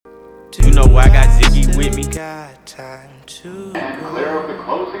You know I got Ziggy with me. And clear of the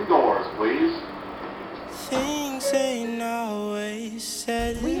closing doors, please. Things ain't always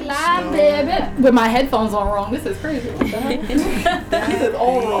said. We live, baby. With my headphones on wrong. This is crazy. This is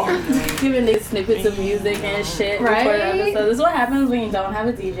all wrong. Giving these snippets of music and shit. Right? So this is what happens when you don't have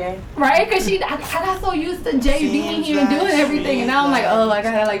a DJ. Right? Because I got so used to Jay being here and doing everything, and now I'm like, oh, I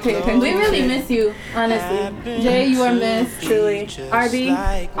gotta like pay attention. We really miss you, honestly. Jay, you are missed. Truly.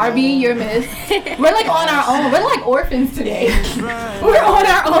 RB, you're missed. We're like on our own. We're like orphans today. We're on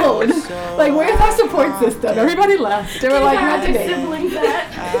our own. Like, where's our support system? Everybody left. They were like, not today. Siblings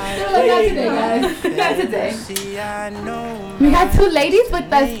that. They were like, not today, guys. Not today. We got two ladies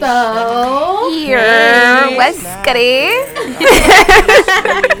with us, though. Here. What's goody?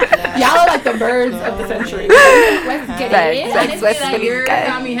 Y'all are like the birds of the century. What's goody? What's goody?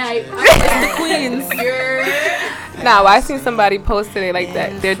 Got me hype. Queens. Nah, I seen somebody post today like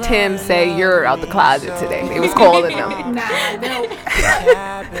that. Their Tim say you're out the closet today. They was calling them. Nah, no.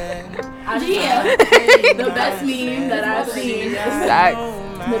 Yeah. The best meme that I've seen.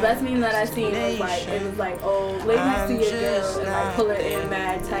 The best meme that I've seen was like, it was like, oh, lay next to your girl and like pull her in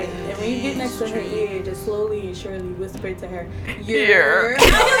mad tight. And when you get next to her ear, just slowly and surely whisper to her, "You're."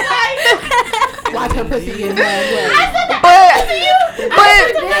 Watch her pussy get mad.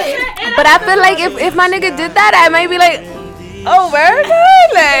 But I feel like if my nigga did that, I might be like, oh, where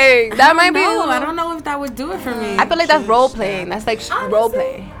like that might be. I don't know if that would do it for me. I feel like that's role playing. That's like role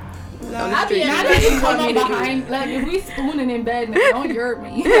play. Not that you come up behind, like if we spooning in bed, nigga, don't yerb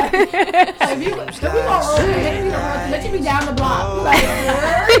me. Like if we gonna roll it, let you be down the block. Like,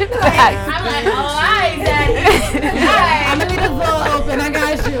 I'm like, oh, alright, daddy. I'm gonna leave the door open. I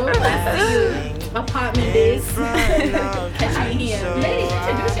got you. Let's see you. Apartment days. Catch me here. Ladies,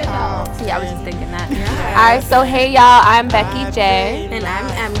 introduce yourselves. Yeah, I was just thinking that. Alright, so hey y'all, I'm Becky J. And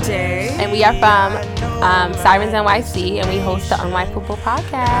I'm MJ. And we are from Sirens NYC, and we host the Unwifeable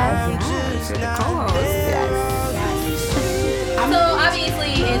Podcast. Yes, you're the co-host. Yes. So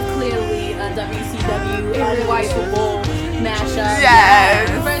obviously it's clearly a WCW Unwifeable mashup. Yes.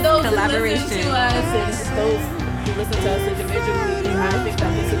 For those who Collaboration. listen to us and those who listen to us individually, I think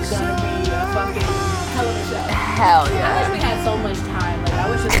that this is gonna be a fucking hell of a show. Hell I yeah. wish we had so much time. Like I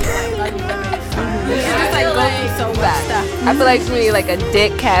wish it was like unlimited. Just like go through so much stuff. I feel like we need like a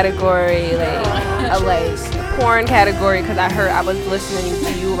dick category, like a like porn category, because I was listening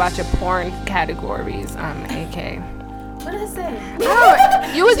to you about your porn categories, AK. What did I say?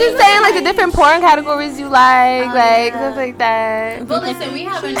 Oh, you was just saying like the different porn categories you like stuff like that. But listen, we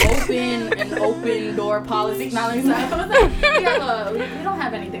have an open door policy. Not like that. We don't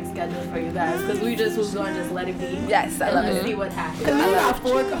have anything scheduled for you guys because we just was going to just let it be. Yes, I love Let's it. see what happens. Because we got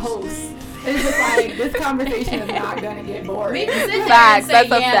 4 hosts. It's just like, this conversation is not going to get boring. We can sit there Facts, and say,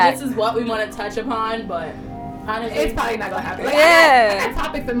 that's a yeah, fact. this is what we want to touch upon, but honestly, It's probably not going to happen. Like, Yeah. I got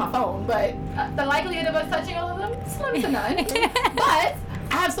topics in my phone, but the likelihood of us touching all of them, slim to none. But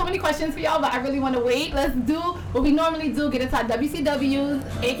I have so many questions for y'all, but I really want to wait. Let's do what we normally do, get into our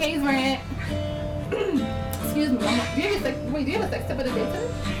WCWs, AK's rant. Excuse me. Do you have a sex tip of the day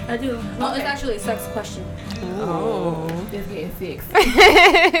today? I do. Well, it's actually a sex question. Oh. It's getting 6.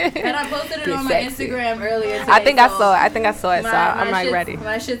 And I posted it on my sexy. Instagram earlier today. I think I saw it, so I'm like shits, ready.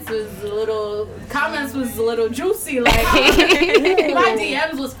 My shits was comments was a little juicy. Like, my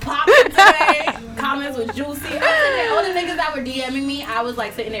DMs was popping today. Comments was juicy. I was there, all the niggas that were DMing me, I was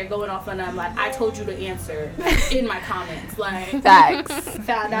like sitting there going off on them. Like, I told you to answer in my comments. Like, Facts.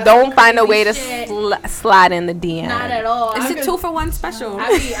 found out Don't some find a way crazy to shit. slide in the DM. Not at all. It's a 2-for-1 special.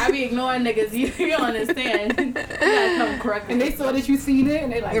 I be ignoring niggas. You don't understand. You gotta come correct. And they saw that you seen it,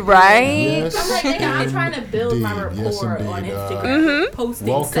 and they like, Right? I'm like, nigga, I'm trying to build my Indeed. Yes, rapport on indeed. Instagram. Posting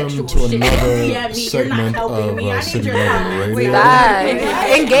Welcome sexual to shit. another Yeah, me, you're not segment helping me. I of need City your Level time. Radio.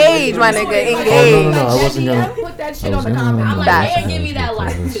 Right. Engage, my nigga. Oh, Engage. no, I wasn't gonna. put that shit I on the was gonna- comment. I'm like, Facts. man, give me that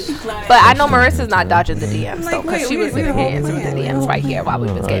like too. Like, But I know Marissa's not dodging the DMs though, because wait, she was wait, sitting wait, here answering the hold on. DMs right here while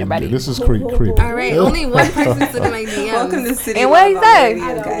we was getting ready. This is creepy. All right, only one person stood in my DMs. Welcome to City And what he Level say?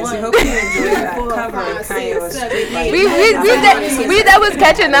 Radio, guys. One, We hope you two, enjoyed that four, cover five, of Kanye six, West. seven, eight. We that was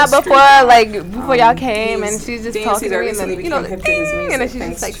catching up before y'all came, and she's just talking to me, and then, you know, and then she's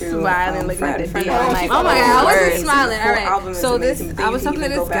just like smiling, looking at the DM. Like, Oh my god, I wasn't word. smiling. All album right, is so this, amazing. I was talking to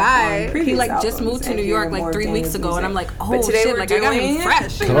You can this go back guy. on He previous like just albums moved to and New hear York like more 3 weeks Daniel's ago, and I'm like, music. oh But today shit, we're like I got him doing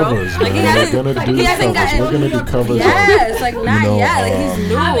fresh, you know? Covers, Like he man. hasn't, We're gonna do he hasn't covers. We're gonna do gotten, covers. yes, like not you know, yet, like he's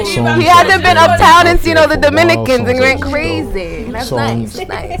new. songs He hasn't been uptown and out seen there all the for a while, Dominicans and songs went that just crazy. go- That's songs nice.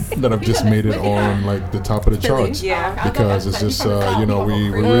 Nice. that have just made it on like the top of the charts. Yeah. Because it's just you know, we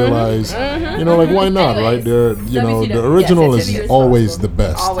realize, you know, like why not, right? There, you know, the WCW. original Yes, is it's always the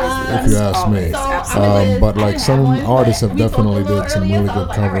best, Always the if best. you ask me. But like some artists have definitely did some really good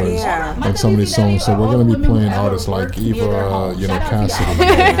covers on some of these songs. So we're gonna be playing artists like Eva, Cassidy.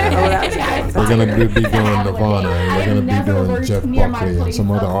 We're gonna be doing Nirvana, and we're gonna be doing Jeff Buckley and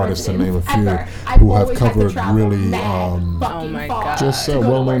some other artists, to name a few, who have covered really Oh my god. just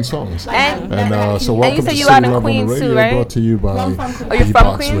well-known songs. And So you welcome said to you City out in Love on the Queens Radio, too, right? brought to you by Oh, you're from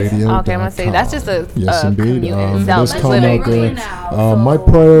Beatbox Queens? Radio. Okay, I'm gonna say that's just a Yes, indeed. commute in It itself. is It's calm living. out there. My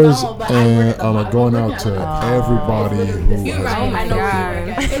prayers are going out to everybody who has Oh my been god.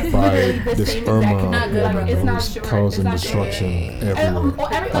 affected by this Irma woman who's causing destruction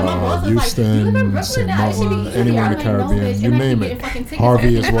everywhere. Houston, St. Martin, anywhere in the Caribbean, you name it.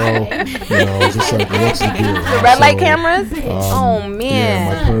 Harvey as well. It's just like, what's the deal? Red light cameras? Oh Yeah,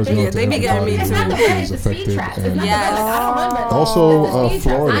 my man. prayers go out to they be getting me everybody too. who's affected. And Yes. also,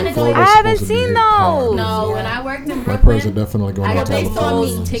 Florida. Florida's I haven't supposed to be seen hit hard. those. No, when I worked in My prayers are Brooklyn, definitely going out to all they the saw me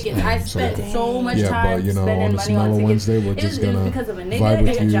Floridians. tickets. I spent so much Yeah, time but on spending this money on Mellow tickets. Wednesday, we're It just was gonna because of a nigga vibe and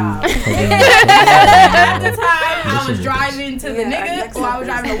with a you. job. covering Half the time I was Listen. driving to the nigga, or I was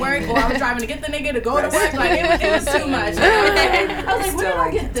driving to work, or I was driving to get the nigga to go to work. Like it was too much. I was like, where did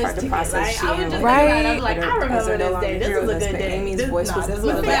I get this ticket? Like, I was just Right. I was like, I remember this day. This was a good day. Amy's voice was this one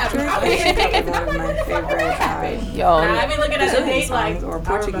was of bad. one of my favorite Yo. I be looking at the date like songs or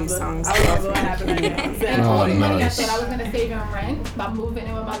Portuguese songs. I remember what happened again. And all the money I nice. said I was gonna save in rent by moving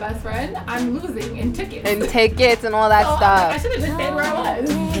in with my best friend, I'm losing in tickets. And tickets and all that So, I stuff. should have just stayed where I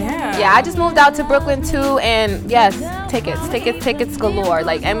was. Yeah, I just moved out to Brooklyn too, and yes, tickets galore.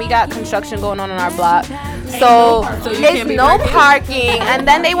 Like, and we got construction going on our block, so it's no parking. And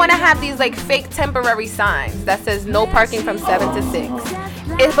then they want to have these like fake temporary signs that says no parking from 7 to 6.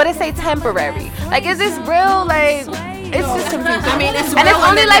 But it say temporary. Like, is this real? Like, it's just confusing. I mean, it's and it's real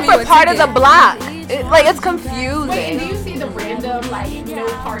only when like they for give you a part of the ticket. block. It's Wait, and do confusing. you see the random, like, no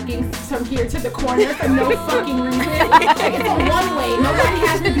parking from here to the corner for no fucking reason? Like, it's a one-way. Nobody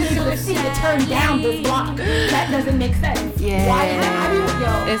has to be able to see to turn down this block. That doesn't make sense. Yeah. Why? How do you,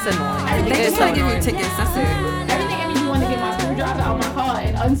 It's annoying. Everything They is just want to give annoying. you tickets. That's it. Everything I mean, you want to get my screwdriver out my car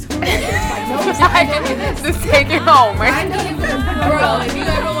and unscrew it. Like, no, I don't do this. Just take it home, I right? know this is Bro, if you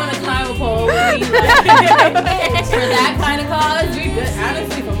ever want to climb a pole with me, like, for that kind of cause, we good.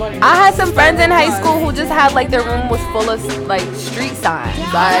 Honestly, for money. I had some friends in high school who just had like their room was full of like street signs.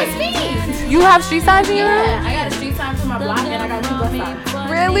 Like, you have street signs in your room? Yeah, I got a street sign for my block and I got 2 bus signs.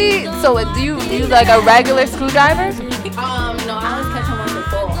 Really? So do you use like a regular screwdriver? No, I was catching one to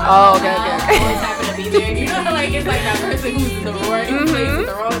fall. Oh, okay, I okay. always happen to be there. You know, like it's like that person who's in the right place at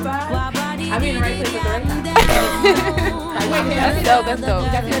the wrong time. I be in the right place at the right time. That's dope. That's dope.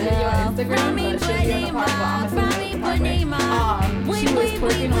 That's your video on Instagram, but she'll be on the park, but I'm assuming it's the parkway. She was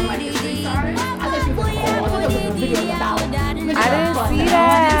twerking on like the street sign. I thought she was like, oh, I thought it was a video about. I didn't see Alright, I'm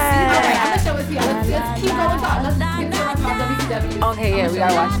that. gonna show it to you. Let's keep going talking. Let's get to the rest of our WCW. Okay, yeah, we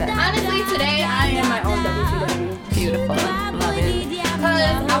gotta watch that. Honestly, today I am my own WCW. Beautiful. Love it. Because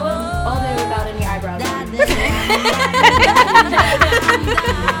I was all day without any eyebrows.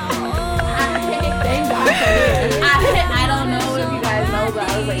 I don't know if you guys know, but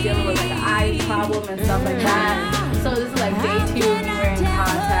I was like dealing with like an eye problem and stuff like that. So this is like day 2 of me wearing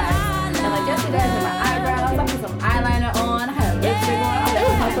contacts. And like yesterday I did my eyebrows, I put some eyeliner on, I had lipstick on. That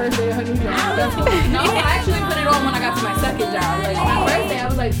was my first day of honeymoon. No, I actually put it on when I got to my second job. Like my first day I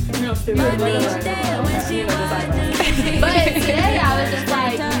was like, you know, stupid. But today I was just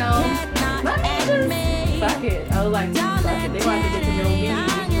like, you know, let me just fuck it. I was like, fuck it. They want to get to know me.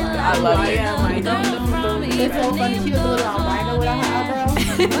 I love it. I'm like, don't. It's so funny. She was a little albino without her eyebrows.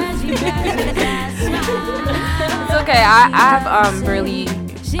 It's okay. I have really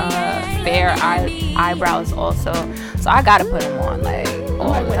fair eyebrows also, so I gotta put them on like all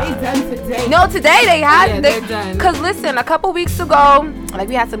Like, the what they time. done today? No, today they had. Yeah, they're done. Cause listen, a couple weeks ago, like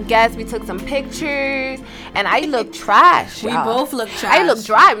we had some guests, we took some pictures, and I looked trash. We y'all. both look trash. I look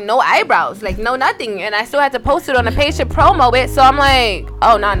dry, no eyebrows, like no nothing, and I still had to post it on the page to promo it. So I'm like,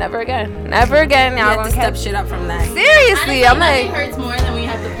 oh no, never again, never again. You Y'all have gonna to step catch. shit up from that. Seriously, I'm Nothing like, hurts more than when you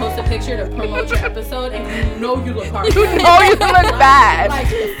have to post a picture to promote your episode and you know you look hard. you know you look bad. Like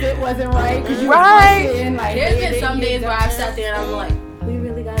the fit wasn't right. 'Cause you Right. was in, like, There's been some days where I've sat there and I'm like, we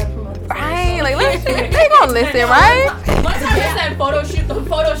really gotta promote this. Right, like they gonna listen, right? One time they said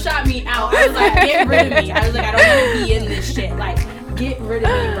Photoshop me out. I was like, get rid of me. I was like, I don't want to be in this shit. Like, get rid of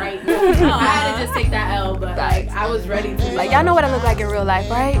me right now. I had to just take that L, but like, I was ready to. Like y'all know what I look like in real life,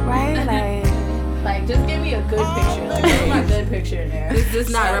 right? Like, just give me a good picture. Like, put my good picture in there. This does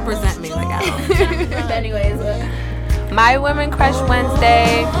not represent me like at all. But anyways, My Women Crush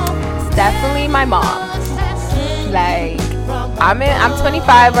Wednesday is definitely my mom. Like, I'm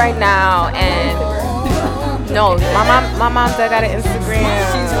 25 right now, and no, my mom's I got an Instagram.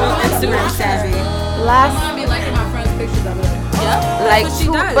 She's real Instagram savvy. I be liking my friends' pictures of it.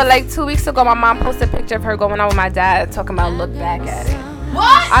 Yeah. Like 2 weeks ago, my mom posted a picture of her going out with my dad, talking about look back at it.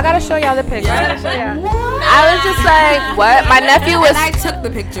 What? I gotta show y'all the picture. I was just like, what? My nephew was. And I took the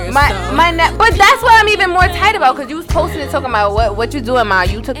pictures. But that's what I'm even more tight about, because you was posting it talking about what you doing, Ma.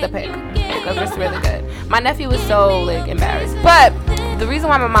 You took the pic. Because it's really good. My nephew was so like embarrassed. But the reason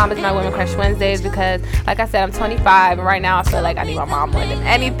why my mom is my Women Crush Wednesday is because, like I said, I'm 25, and right now I feel like I need my mom more than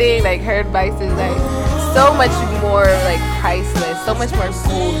anything. Like, her advice is like so much more like priceless, so much more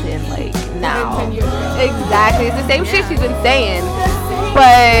golden like now. Exactly. It's the same shit she's been saying.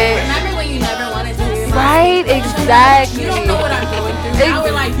 But remember when you never wanted to hear right, exactly. You don't know what I'm going through. Now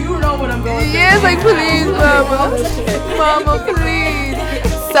we're like, you know what I'm going through. Yeah, it's like, please, mama, please.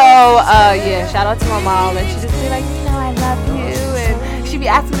 So, yeah, shout out to my mom, and she just be like, I love you, and she be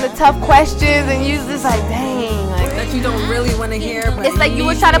asking the tough questions, and you just like, dang, like that you don't really want to hear. But it's like you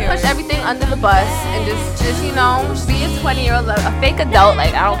were trying to push everything under the bus, and just be a 20-year-old, a fake adult,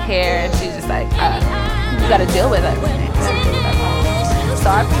 like I don't care, and she's just like, you gotta deal with everything. So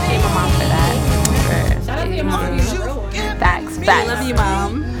I appreciate my mom for that. Shout out to your mom. Facts. I love you,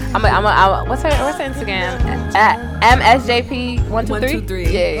 Mom. I'm what's her Instagram? At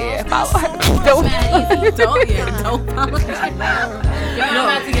MSJP123. Yeah. Follow her. Don't follow her. You're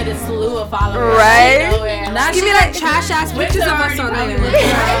about to get a slew of followers. Right? Now give me like trash ass pictures of us on there.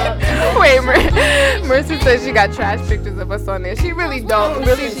 Wait, Mercy says she got trash pictures of us on there. She really don't.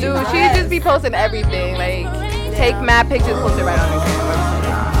 Really do. She just be posting everything. Like, take mad pictures, post it right on her camera.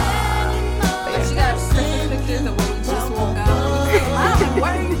 She got Christmas pictures of when we just woke up. Mom,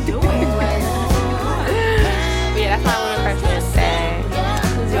 what are you doing? But yeah, that's my Women Crush Wednesday.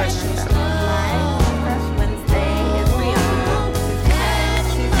 Who's yours? Crush Wednesday is Rihanna.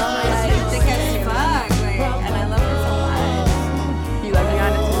 She's so thick as fuck, and I love her so much. You love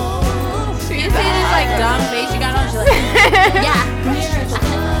Rihanna too? You see this like dumb face you got on? She's like, yeah.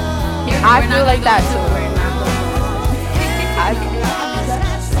 I feel like that too.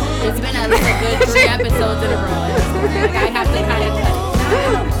 It's been at least a good 3 episodes in a row. Like, I have to kind of cut it.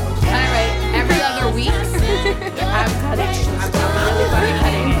 Alright, every other week, I'm cutting it. I'm really fucking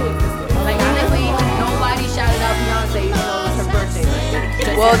cutting it. Like, honestly, nobody shouted out Beyonce even though it was her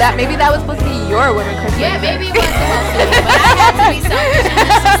birthday. Well, maybe that was supposed to be your Women Crush Wednesday. Yeah, maybe it was supposed to be, but I had to be selfish in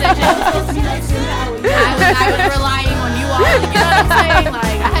this decision. I was relying on you all. You know what I'm saying?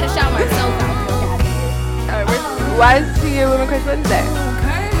 Like, I had to shout myself out. Why is she your Women Crush Wednesday?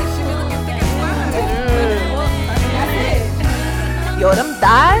 Yo, them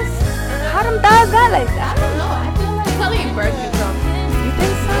thighs? How them thighs got like that? I don't know. I feel like it's probably birth control. You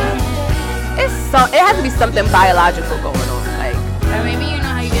think so? It has to be something biological going on. Like, or maybe you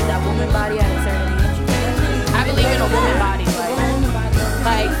know how you get that woman body at a certain age. I believe in a woman body.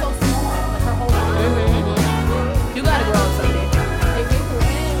 Like you gotta grow up someday.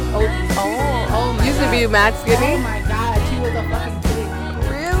 Oh my used to be mad skinny. Oh my god, she was a fucking pig.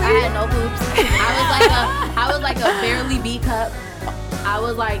 Really? I had no boobs. I was like a barely B cup. I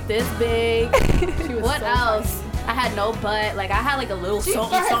was like this big. What else? I had no butt. Like I had like a little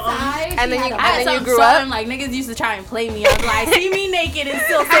something. And then you grew up. Like niggas used to try and play me. I was like, see me naked and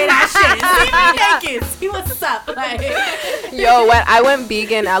still say that shit. See me naked. See what's up. Like, yo, when I went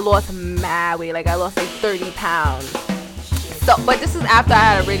vegan, I lost mad weight. Like I lost like 30 pounds. So, but this is after I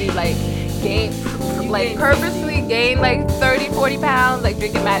had already like purposely gained like 30, 40 pounds. Like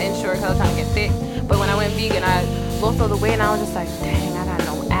drinking mad Ensure because I was trying to get thick. But when I went vegan, I lost all the weight and I was just like, dang, I got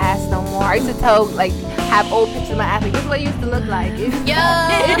no ass no more. I used to have old pictures of my ass. Like, this is what it used to look like. It's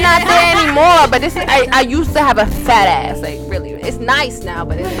not there anymore. But this is, I used to have a fat ass. Like, really. It's nice now,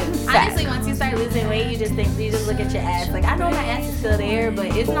 but it's fat. Honestly, once you start losing weight, you just look at your ass. Like, I know my ass is still there,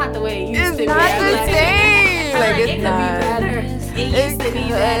 but it's not the way it used to be. It's not the same. Like, it it's could not. be better. It used to be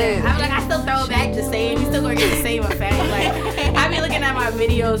better. I'm like, I still throw it back the same. You still gonna get the same effect. Like, I be looking at my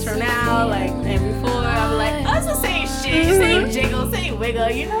videos from now, like, and before, I'm like, oh, it's the same shit. Same jiggle, same wiggle,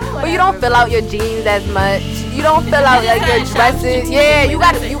 you know? But you don't fill out your jeans as much. You don't fill out like your dresses. Yeah, you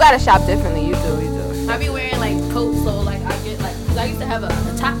gotta shop differently. You do. I be wearing like coats, so like I get like, cause I used to have a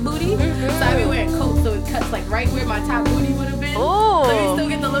top booty, so I be wearing coats, so it cuts like right where my top booty would have been. Ooh. So you still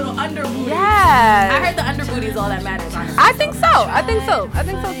get the little under booty. Yeah. I heard the under booty is all that matters. Honestly. I think so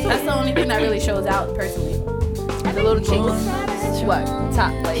too. That's the only thing that really shows out personally. The little cheeks. What?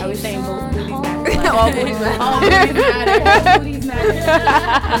 Top. Like, I was saying both booties matter. all booties matter. All booties matter. All booties matter. I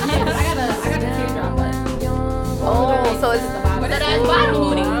got a teardrop butt. Oh, so it's So that's bottom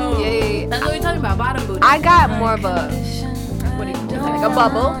booty. Yeah. That's what we're talking about, bottom booty. I got more of a like a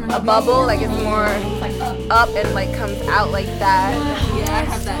bubble, like it's more up and like comes out like that. Yeah, I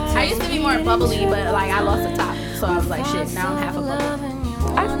have that too. I used to be more bubbly, but like I lost the top, so I was like, shit. Now I'm half a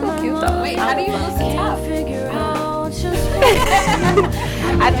bubble. I feel cute though. Wait, how do you lose the top?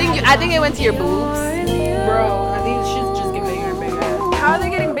 I think it went to your boobs. Bro, I think shit's just get bigger and bigger. How are they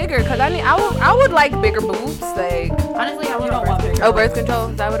getting bigger? Because I would like bigger boobs. Like, honestly, I want birth control. Oh, birth control?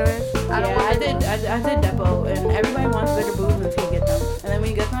 Is that what it is? Yeah, I did Depo, and everybody wants bigger boobs until you get them. And then when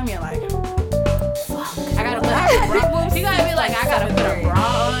you get them, you're like, fuck, I gotta put a bra. You gotta be like, I gotta put a bra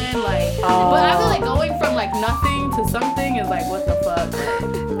on, like. But I feel like going from like nothing to something is like, what the fuck?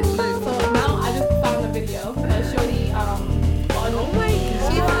 So now I just found a video. Shorty,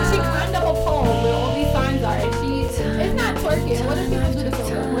 she climbed up a pole where all these signs are, and it's not twerking. What do people do to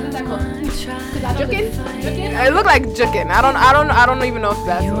someone? What is that called? Jukin? It looked like jukin. I don't even know if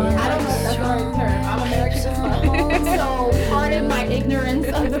that's what. I don't know if that's the right term. I'm American as fuck. So pardon my ignorance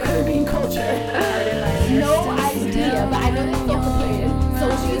of the Caribbean culture. No idea, but I know it's so complicated. So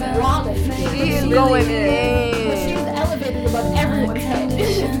she's walling. She is going in. But she's elevated above everyone's head in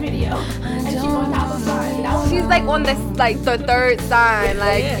this video. And she's on top of signs. She's like on this, like the third sign,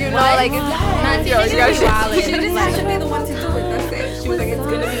 like you know, like it's. She just has to be the one to do it. That's it. She was like, it's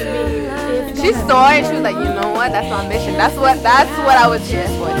gonna be me. She saw it. She was like, you know what? That's my mission. That's what I was here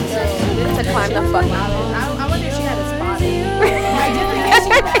for. To climb the fucking mountain. I wonder if she had a spot.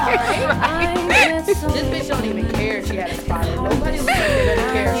 This bitch don't even care if she had a spot. Nobody looks like they're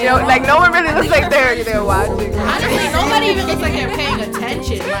gonna care. You know, like no one really looks like they're watching. Honestly, nobody even looks like they're paying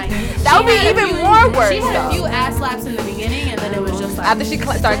attention. Like that would be even more worse. She had a few ass slaps in the beginning, and then it was just like after she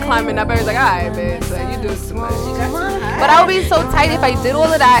started climbing up, I was like, alright, bitch, like, you do too much. But I would be so tight if I did all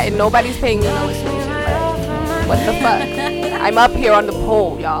of that and nobody's paying me no attention. Like, what the fuck? I'm up here on the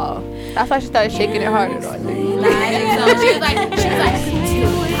pole, y'all. That's why she started shaking it harder, though, I think. So she was like,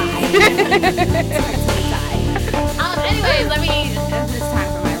 anyways, it's time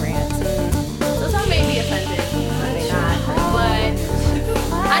for my rant. So some may be offended, some may not. But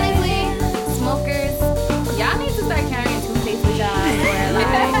honestly, smokers, y'all need to start carrying toothpaste with y'all, or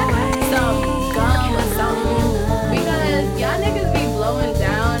like some gum or something, because y'all niggas be blowing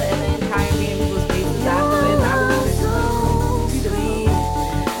down and then trying to be in people's faces afterwards. I would just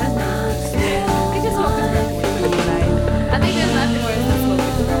smokers breath with me. Like, I think there's nothing worse than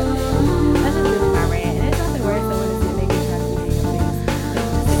smoking breath. That's just really my rant. And there's nothing worse than when it's gonna make you try to be in your face.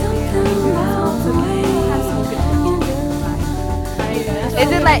 Is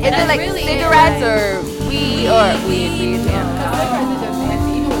it like really cigarettes or weed or weed?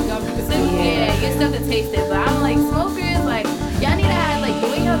 Yeah, you still can taste it, but I'm like smokers, like y'all need to have like the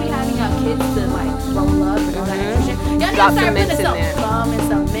way y'all be having y'all kids to like roll up and all that shit. Y'all need to start putting some gum and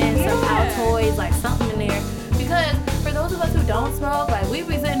some mint, some Altoids, like something in there. Because for those of us who don't smoke, like we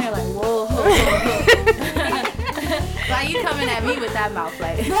be sitting there like, whoa. Why you coming at me with that mouth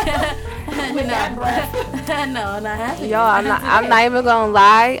like? With that breath? No, not happening. Yo, I'm not even gonna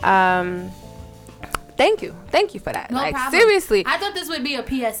lie. Thank you for that. No like problem. Seriously. I thought this would be a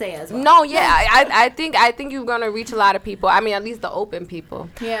PSA as well. No, yeah, I think you're gonna reach a lot of people. I mean, at least the open people.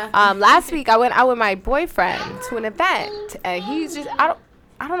 Yeah. Last week I went out with my boyfriend to an event, and he's just I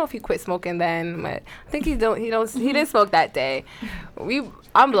don't know if he quit smoking then, but I think he didn't smoke that day.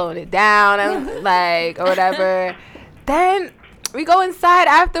 I'm blowing it down and like or whatever. Then we go inside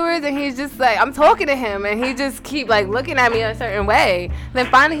afterwards, and he's just like, I'm talking to him, and he just keep like looking at me a certain way. Then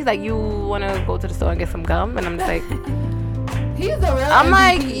finally he's like, you want to go to the store and get some gum? And I'm just like, he's a real I'm MVP.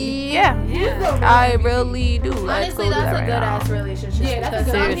 like, yeah, I really do. Honestly, that's a good ass relationship. Yeah, that's because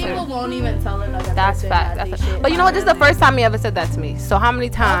some Seriously. people won't even tell another That's person fact. that That's they fact. shit. But you know what? This is the first time he ever said that to me. So how many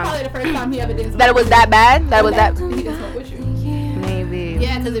That's times probably the first time he ever did. that it was that bad? That was that. He can smoke with you. Maybe.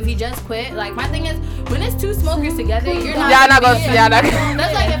 Yeah, because if he just quit, like my thing is, when it's two smokers together, you're not. Y'all not gonna.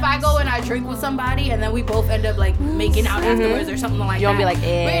 That's like if I go and I drink with somebody and then we both end up like making out afterwards or something like You that. won't be like,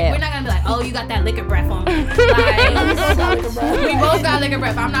 We're not gonna be like, oh, you got that liquor breath on me. Like, we both got liquor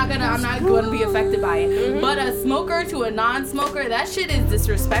breath. I'm not gonna be affected by it. But a smoker to a non-smoker, that shit is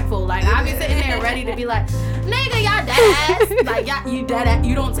disrespectful. Like I be sitting there ready to be like, nigga, y'all dead ass. Like you dead ass.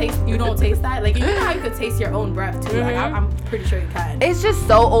 You don't taste that. Like you know how you could taste your own breath too. Like I'm pretty sure you can. It's just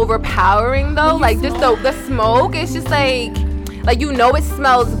so overpowering though. Like just the smoke. It's just like you know it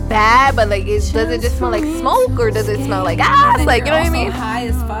smells bad, but like does it just smell like smoke or does it smell like ass? Like you know what I mean? High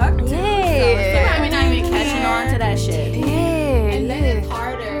as fuck. Yeah. Sometimes you're not even catching on to that shit. Yeah. And then it's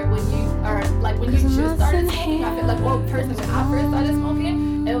harder when you are like when you just started smoking. I feel like one person when I first started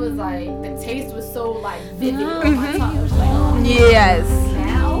smoking, it was like the taste was so like vivid on my tongue. It was like, oh, Yes.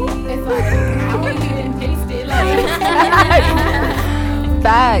 now it's like now you didn't taste it. Like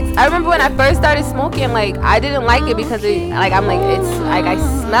Facts. I remember when I first started smoking, like I didn't like it because it's like I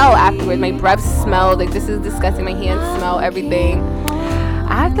smell afterwards. My breath smells like this is disgusting. My hands smell everything.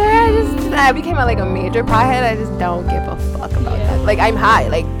 After I became like a major pothead. I just don't give a fuck about that. Like I'm high.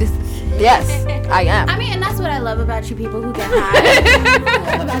 Like this. Yes, I am. I mean, and that's what I love about you people who get high.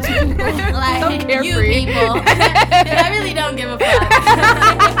 About you people. Like, you people. I really don't give a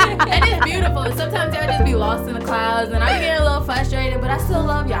fuck. And it's beautiful. Sometimes y'all just be lost in the clouds, and I get a little frustrated, but I still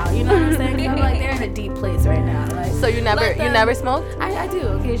love y'all. You know what I'm saying? 'Cause I'm like, they're in a deep place right now. Like, so you never smoked? I do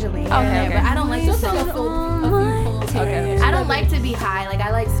occasionally. Okay. But I don't like to smoke. Okay. I don't like to be high. Like, I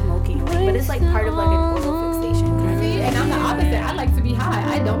like smoking, but it's like part of like an oral fixation. And I'm the opposite. I like to be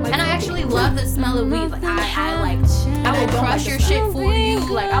high. I don't like. And I actually love the smell of weed. Like I will crush your shit for you.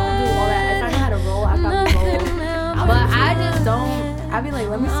 Like I will do all that. If I know how to roll, I probably roll. But I just don't. I be like,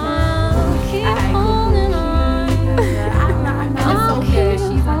 let me smell. I'm not so good.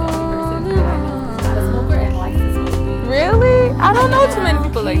 She's not the only person that I know who's not a smoker and likes to smoke weed. Really? I don't know too many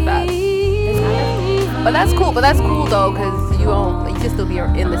people like that. But that's cool. But that's cool though, cause you can still be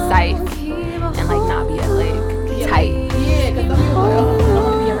in the safe and like not be like tight. Yeah, because some people don't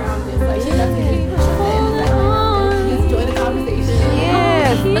want to be around this. Like, she doesn't just enjoy the conversation.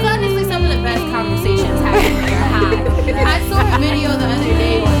 Yeah. But honestly, some of the best conversations happen when you're high. I saw a video the other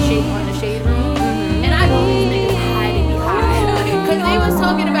day on the Shade Room, and I know these niggas had to be high. Because they was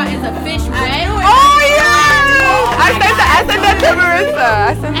talking about, is a fish red? Oh yeah! I sent that to Marissa.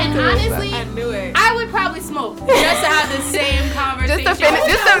 And honestly, I knew it. I would probably smoke just to have the same conversation.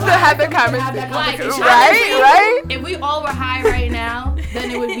 Just to have the conversation. Like, right? If we all were high right now,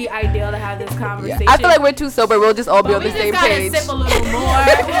 then it would be ideal to have this conversation. I feel like we're too sober. We'll just all be on the same page. We just gotta sip a little more.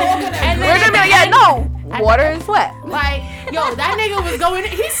 And we're gonna be like, no. Water is wet. Like, yo, that nigga was going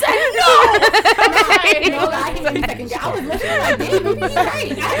in. He said no. I can be second. I was listening like, damn, maybe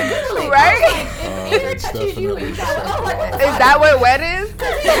it's great. Right? Is that what wet is?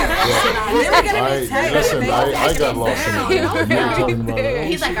 I got lost in it.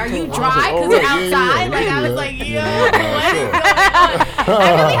 He's like, are you dry? Because you're outside. Like, I was like, yo, what? I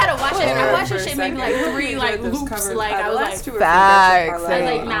really had to watch it. I watched this shit maybe like 3 like loops. Like, I was like, facts. I was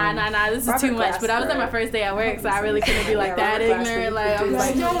like, nah, this is too much. But I was on my first day at work, so I really couldn't be like that ignorant. Like, I was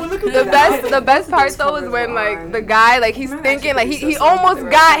like, yo, look at the best part though is when like the guy like he's thinking like he almost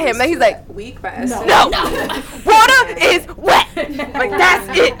got him. Like he's like, no, water is wet. Like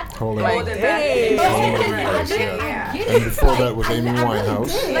that's it. And before that was Amy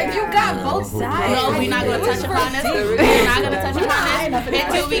Winehouse. Like you got both sides. No, we're not gonna touch upon this. We're not gonna touch upon this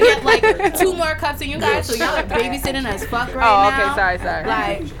until we get like 2 more cups in you guys. So y'all are babysitting as fuck right now. Oh, okay, sorry.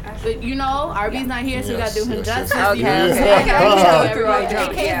 Like, but you know, RB's not here, so we gotta do him justice. Okay. AK is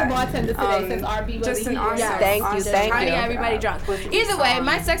the bartender today since RB was just an here. awesome. Thank you. Trying to get everybody drunk. Either way,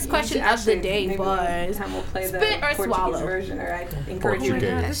 my sex question of the day was spit or swallow. Portuguese.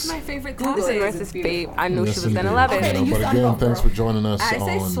 This is my favorite This is Marissa's babe. I knew she Yes, was gonna indeed. love it. But again, thanks for joining us I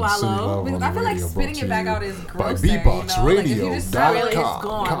say on swallow. City Love on I feel the like radio, spitting brought it back to you out is by grosser, you know? Like, if you just swallow it, it's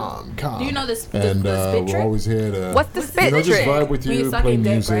gone. Do you know this? And the spit we're trick? always here to What's the spit just trick? vibe with When you, you play sucking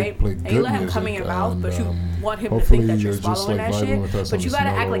dick, music, right? play And good you let him music, come in your mouth, but you want him to hopefully think that you're you're just swallowing like that vibing shit. with us But on you this gotta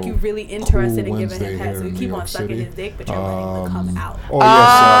act like mellow, you really interested cool in giving Wednesday him head, here so you in keep New on York sucking City. his dick, but you're letting him come out. Oh yes,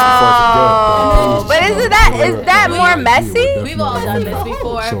 before I forget. But is that more messy? We've all done this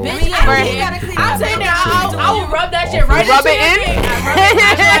before. So, Bitch, yeah, I'm sitting there, I will rub that shit right Rub into it your in? dick. I rub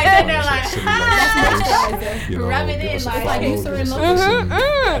it right in there like, rub it in give us a like follow, Eucerin give us a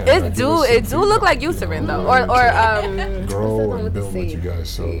It listen. do look like Eucerin though, or grow and build with you guys.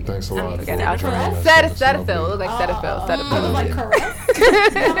 So thanks a lot for joining us. Cetaphil. It looks like Cetaphil. I was like, correct?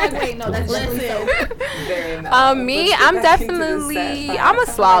 I'm like, wait, no, that's literally so. Me, I'm a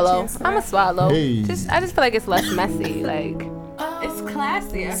swallow. Hey. I just feel like it's less messy. Like It's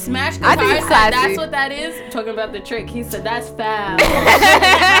classy. Smash the I think it's car, classy. that's what that is. Talking about the trick. He said that's foul.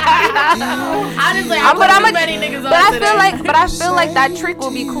 Honestly, many niggas but I feel like that trick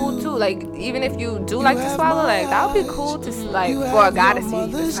will be cool too. Like even if you do like to swallow, like that would be cool to like for a guy to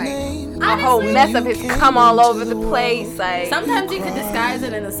see just like a whole mess of his cum all over the place. Like sometimes you could disguise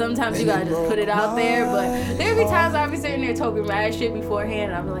it, and then sometimes you gotta just put it out there. But there be times I'll be sitting there talking mad shit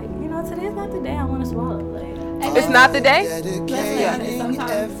beforehand, and I'll be like, you know, today's not the day I want to swallow. Like, it's not the day.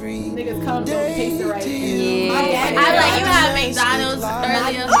 Sometimes niggas come don't taste it right. Yeah. I'm like, you had McDonald's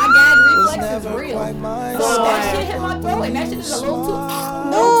earlier. My gag reflex is real. So that shit hit my throat, and that shit is a little too.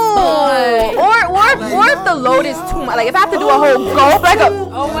 Or if the load is too much. Like if I have to do a whole gulp, like a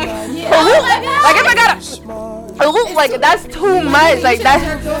like if I gotta like that's too much. Like that's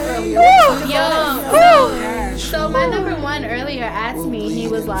Yo. So my number one earlier asked me, he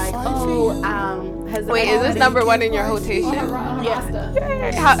was like, has Wait, is this number one in your rotation?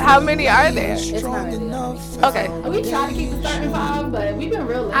 Yeah. How many are there? It's not really. Okay. We try to keep it starting 5, but we've been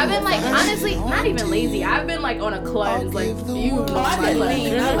real lazy. I've been like, honestly, not even lazy. I've been like on a cleanse. Like, you. I've been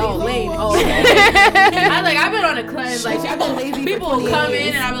lame. Oh, lame. Oh, okay. I've been on a cleanse. Like, I've been lazy. people will come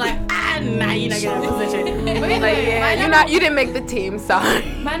in and I'm like, nah, you're not getting in position. But Like, yeah, you didn't make the team, sorry.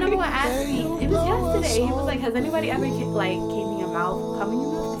 My number one asked me, it was yesterday. He was like, has anybody ever came in your mouth? Come in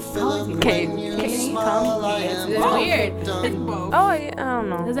your mouth? Came. Come? It's weird. Oh, yeah, I don't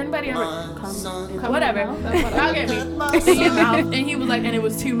know. Has anybody ever come? Whatever. Y'all get me. In your mouth. And he was like, and it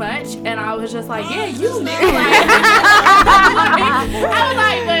was too much. And I was just like, yeah, you nigga. Like, I was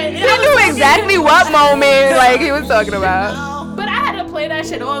like, but You knew exactly what moment, like, he was talking about. But I had to play that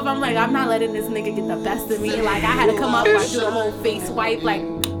shit off. I'm like, I'm not letting this nigga get the best of me. Like, I had to come up, like, do a whole face wipe, like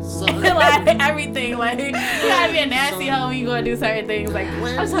everything. Like, you gotta be a nasty hoe when you gonna do certain things. Like,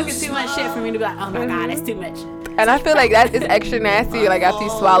 I'm talking too much shit for me to be like, oh my god, that's too much. And I feel like that is extra nasty. Like, after you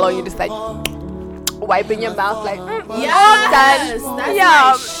swallow, you just like wiping your mouth, like, Yes, that's my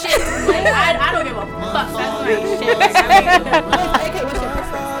shit. Like, I don't give a fuck. That's my shit. Like, I mean, Okay, what's your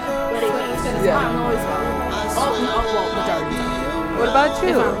preference? Yeah. I'm always swallowing. well, majority. What about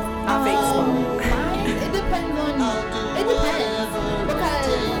you? I fake swallow. It depends on. It depends because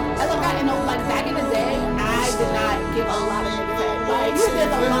as I got like back in the day, I did not give a lot of niggas head. Like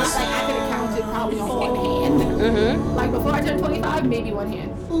there's a lot. Like I could have counted probably on one hand. Mm-hmm. Like before I turned 25, maybe one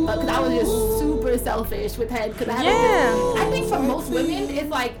hand. Because I was just super selfish with head. Because I had I think for most women, it's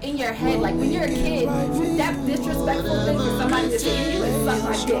like in your head. Like when you're a kid, that disrespectful thing for somebody to say to you is suck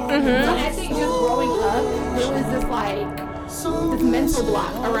my dick. So I think just growing up, there was this like this mental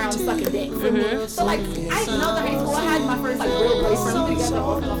block around sucking dick. So like I know the high school I had my first like real boyfriend together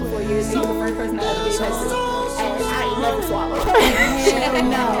off and on for 4 years. He was the first person I ever gave head to, and I never swallowed.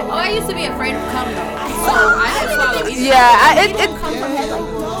 No. Oh, I used to be afraid of cum though. So I didn't swallow either. Yeah, It come from head like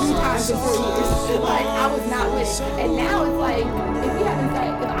 3 times in 4 years. Like I was not with it, and now it's like if you haven't said,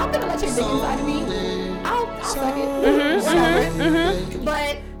 if I'm gonna let your dick inside of me, I'll suck it. Whatever.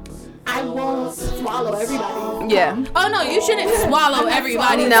 But I won't swallow everybody. Yeah. Oh no, you shouldn't swallow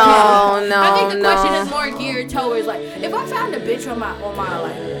everybody. No. I think the question is more geared towards like if I found a bitch on my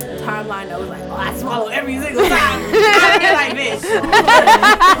like timeline that was like, oh, I swallow every single time. I'd be like, bitch.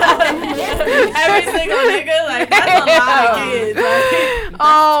 Every single nigga, like that's a lot of kids. Like,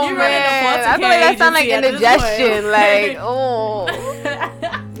 Oh you man, I feel like that sounds like indigestion. Like, oh.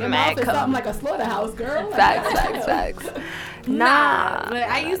 Your mouth is something like a slaughterhouse, girl. Like, Facts. Nah, but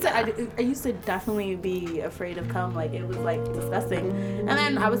I used to definitely be afraid of cum. Like it was like disgusting. And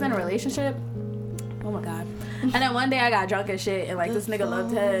then I was in a relationship. Oh my god. And then one day I got drunk as shit, and like this nigga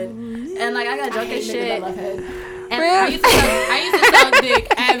loved head, and like I got drunk as shit. And I used to suck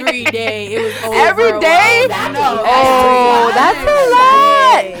dick every day. It was over Every day? No, Oh, that's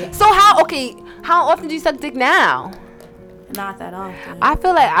a lot. So how often do you suck dick now? not that often. I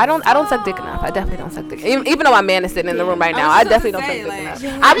feel like I don't suck dick enough. I definitely don't suck dick. Even though my man is sitting in the room right now, I definitely don't suck dick enough.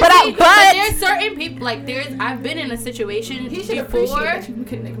 But there's certain people like I've been in a situation before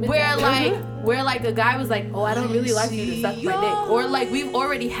where like a guy was like, oh, I don't really like you to suck my dick, or like we've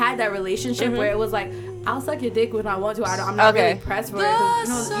already had that relationship where it was like, I'll suck your dick when I want to. I'm not really pressed for it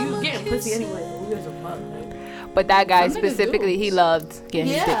because you getting pussy anyway. Who gives a fuck? But that guy specifically, he loved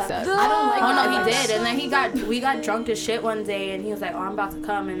getting his dick sucked. I don't like. Oh no, he did. And then we got drunk as shit one day, and he was like, "Oh, I'm about to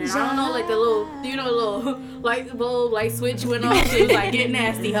come." And then I don't know, like the little light switch went off. It was like, "Get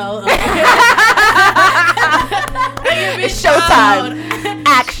nasty, hoe." It's showtime.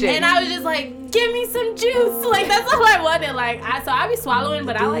 Action. And I was just like, "Give me some juice." Like that's all I wanted. Like I be swallowing,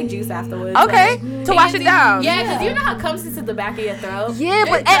 but I like juice afterwards. Okay, like, to wash it down. Yeah, because you know how it comes into the back of your throat. Yeah,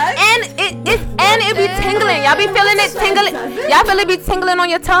 but and it be tingling. Y'all be feeling it tingling. Y'all feel it be tingling on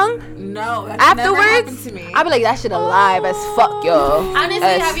your tongue? No, that's afterwards, never happened to me. I be like, that shit alive as fuck, yo.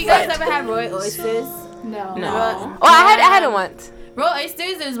 Honestly, have you guys ever had raw oysters? No. Oh, I had it once. Raw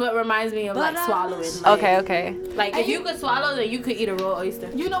oysters is what reminds me of like swallowing. Like, Okay. Like if you could swallow, then you could eat a raw oyster.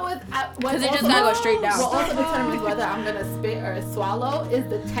 You know what? Because it just gotta go straight down. What also determines whether I'm gonna spit or swallow is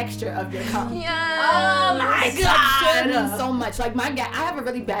the texture of your cum. Oh my Texture means god. so much. Like I have a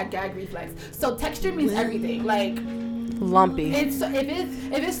really bad gag reflex. So texture means everything. Like Lumpy. if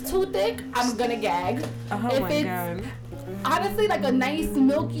it's too thick, I'm gonna gag. Oh my god. Honestly, like a nice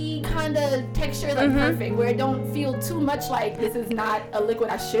milky kind of texture, like perfect, where it don't feel too much like this is not a liquid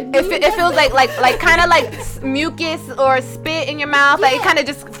I should be. It feels like kind of like mucus or spit in your mouth. Like it kind of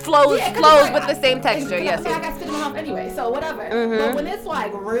just flows with the same texture. Yes. I got spit in my mouth off anyway, so whatever. But when it's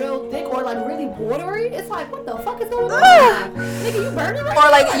like real thick or like really watery, it's like, what the fuck is going on? Nigga, you burning right Or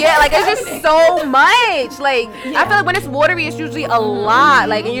now? like, yeah, like it's happening? just so much. Like, I feel like when it's watery, it's usually a lot.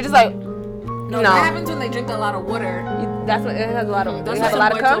 Like, and you're just like, no. What happens when they drink a lot of water? That's what it has a lot of. That's It has a what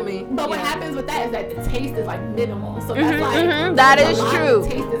lot of some boy cum. told me. But what happens with that is that the taste is like minimal. So that's like That a is lot, true. the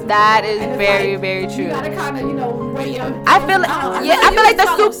taste is That minimal. is And it's very, like, very You true. gotta kind of, weigh your. I feel like, yeah, I feel like the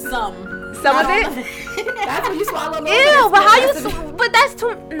Swallow soup. Some of it. That's when you swallow. a little Ew, bit, but how you? spit the rest of it. But that's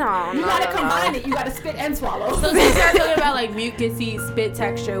too. No, You gotta combine it. You gotta spit and swallow. So since you're talking about like mucusy spit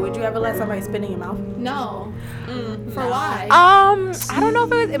texture, would you ever let somebody spit in your mouth? No. For why? I don't know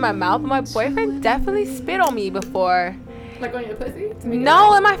if it was in my mouth, but my boyfriend definitely spit on me before. Like on your pussy? To make it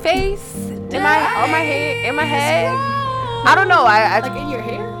No, in my face, on my hair, in my head. I don't know. Like in your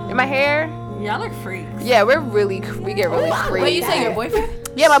hair? In my hair. Y'all are freaks. Yeah, we get really free. Wait, you say your boyfriend?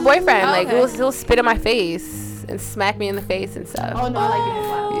 Yeah, my boyfriend. Oh, Like okay. he'll spit in my face and smack me in the face and stuff. Oh no, I like being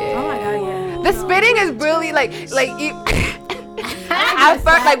slapped. Yeah. Oh my god, yeah. The spitting is really like at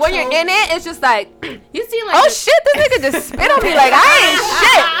first, like when you're in it, it's just like, You seem like oh shit, this nigga just spit on me. Like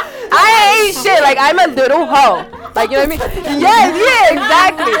I ain't shit. Like I'm a little hoe. Like, you know what I mean? Yeah,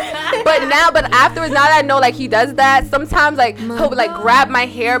 exactly. But afterwards, now that I know like he does that, sometimes like he'll like grab my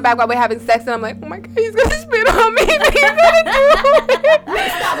hair back while we're having sex, and I'm like, oh my god, he's gonna spit on me. He's gonna do it.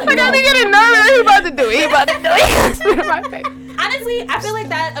 Like I'm getting nervous. He about to do it. He about to do it. He's gonna spit in my face. honestly, I feel like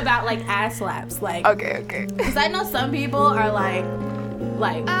that about like ass slaps. Like, Okay. because I know some people are like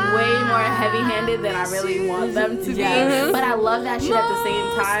way more heavy-handed than I really want them to be. But I love that shit at the same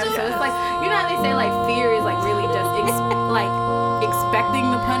time. So it's like, you know how they say like fear is like really just expecting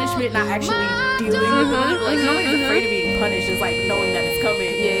the punishment, not actually dealing with the punishment. Like nobody's afraid of being punished. It's like knowing that it's coming.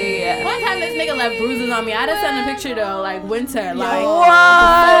 Yeah. One time this nigga left bruises on me. I had to send a picture though, like winter, like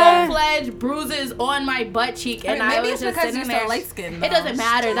What? full-fledged bruises on my butt cheek, and I maybe was it's just because sitting you're there. so light skinned. It doesn't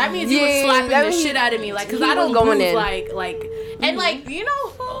matter. That means he Yeah, was slapping that the means shit out of me, like, cause he I don't was going bruise in. like, and like, you know,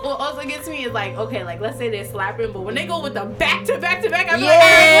 what also gets me is like, okay, like let's say they're slapping, but when they go with the back to back, I'm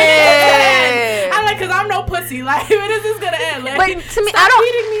Yeah. like, I'm like, cause I'm no pussy. Like, when is this gonna end? Like, But to me, stop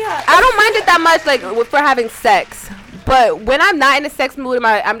beating me up. I don't mind it that much, like for having sex. But when I'm not in a sex mood,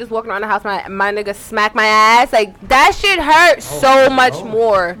 I'm just walking around the house, my nigga smack my ass, like that shit hurts so much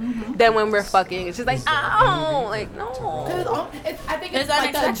more than when we're fucking. It's just like, ow, like no. I think it's It's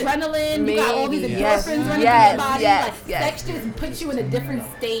like the unexpected. adrenaline. You got all these Maybe. endorphins Yes. running through Yes. your body. Yes. Like Yes. sex just puts you in a different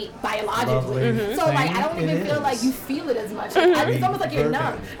state biologically. So like I don't even feel like you feel it as much. Like, it's almost like you're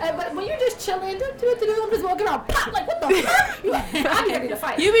numb. But when you're just chilling, I'm just walking around, pop, like what the fuck? You like, I'm ready to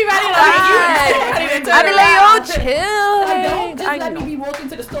fight. You be ready to I be like, yo, chill. Like, don't just I let know. me be walking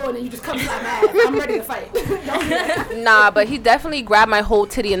to the store and then you just come to my ass. I'm ready to fight. Don't do that. Nah, but he definitely grabbed my whole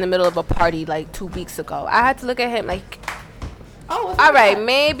titty in the middle of a party like 2 weeks ago. I had to look at him like, Oh, what's all right, that?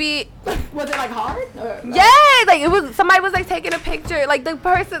 maybe. Was it like hard? Or, Yeah, like it was. Somebody was like taking a picture. Like the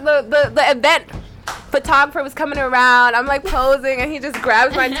person, the event photographer was coming around. I'm like posing, and he just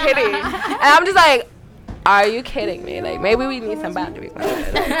grabs my titty, and I'm just like, "Are you kidding me? Like maybe we need some boundaries.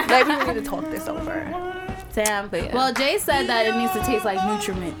 Maybe we need to talk this over." Damn. But yeah. Well, Jay said that it needs to taste like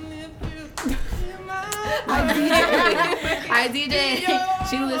nutriment. I DJ.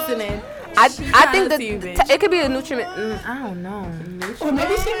 She listening. I think that to you, bitch. it could be a nutriment. I don't know. or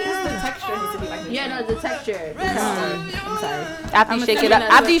maybe she needs the texture needs to be like Yeah, no, the texture. I'm sorry. After you I'm shake it assuming up,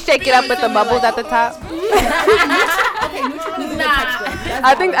 that's after you shake it up with the bubbles at the top. okay, nutrient needs a good texture. That's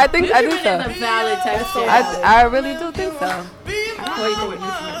I think Nutriment so. is a valid texture. I really do think so. What do you think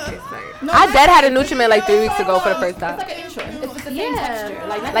nutriment tastes like? No, I that's- dead had a nutriment like 3 weeks ago for the first It's time. like an intro. It's just the same texture.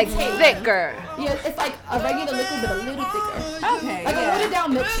 Like Like taste. thicker. Yeah, it's like a regular liquid but a little thicker. Okay. Like a watered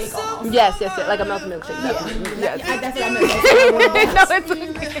down milkshake almost. Yes, like a melted milkshake. Definitely. Yes. That's what I meant. That's what I wanted. No, it's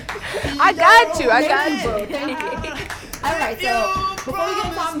okay. I got you. Thank you. All right, so before we get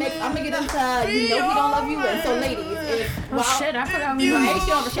into our mix, I'm gonna get into you know he don't love you. And so, ladies, if Shit, I forgot we you were. hate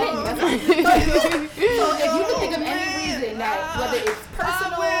you on the shit, that's fine. So if you can think of any reason that whether it's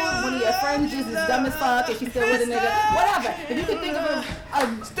personal, one of your friends just is dumb as fuck and she's still with a nigga, whatever. If you can think of a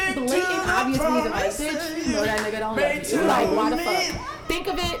blatant, obvious reason, like bitch, you know that nigga don't love you. Like why the fuck? Think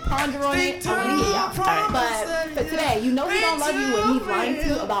of it, ponder on it. I want to hear y'all. But for today, you know he don't love you when he's lying to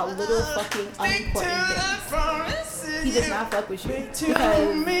you about little fucking unimportant things. He does not fuck with you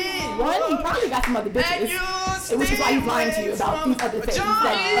because one, he probably got some other bitches, which is why he's lying to you about these other things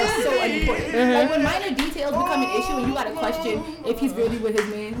that are so unimportant. Like when minor details become an issue and you gotta question if he's really with his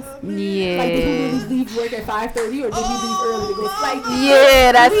mans. Like did he really leave work at 5:30 or did he leave early to go slice?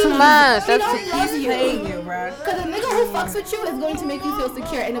 Yeah, that's too much. He That's don't love you. Paying you, bro. Cause a nigga who fucks with you, it's going to make you feel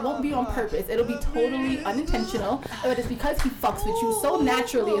secure, and it won't be on purpose. It'll be totally unintentional, but it's because he fucks with you so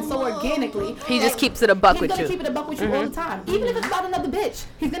naturally and so organically. He just keeps it a buck with you. He's gonna keep it a buck with you all the time, even if it's about another bitch.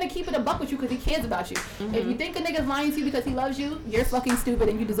 He's gonna keep it a buck with you because he cares about you. If you think a nigga's lying to you because he loves you, you're fucking stupid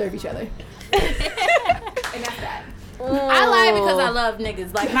and you deserve each other. And that's that. I lie because I love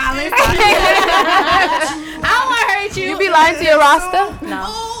niggas. Like, nah, let me stop. I don't want to hurt you. You be lying to your roster?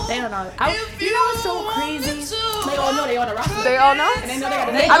 No, they don't know. You know what's so crazy? They all know they on the roster. They all know? And they know they got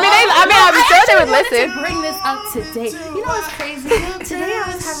I'm sure they would listen. To bring this up today. You know what's crazy? Today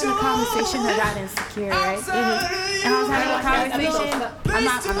I was having a conversation about insecure, right? And I was having a conversation. I'm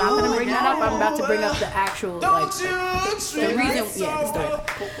not gonna bring that up. I'm about to bring up the actual like the reason. Yeah, the story.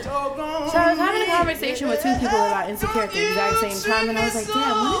 So I was having a conversation with two people about insecure at the exact same time, and I was like,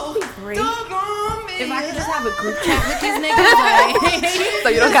 damn, wouldn't it be great if I could just have a group chat with these niggas? Like, so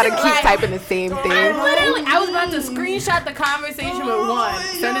you don't gotta keep typing the same thing. Literally, I was about to screenshot the conversation with one,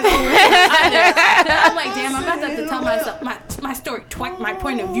 send it over to the other. I'm like, damn, I'm about to have to tell myself my story twice, my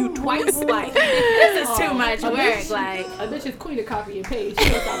point of view twice. Like, this is too much work. Like, a bitch is queen of copy and paste.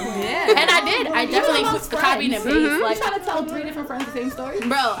 Yeah. And I did. I definitely copied and pasted. Like, trying to tell 3 different friends the same story?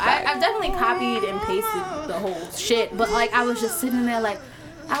 Bro, I've definitely copied and pasted the whole shit. But like, I was just sitting there like,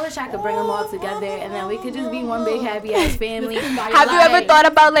 I wish I could bring them all together and then we could just be one big happy ass family. Have you ever thought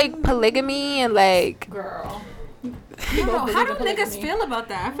about like polygamy and like? Girl. How do niggas feel about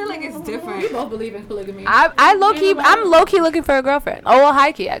that? I feel like it's different. We both believe in polygamy. I'm low key looking for a girlfriend. Oh well,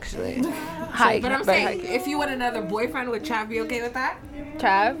 high key actually. High. But I'm saying, if you want another boyfriend, would Trav be okay with that?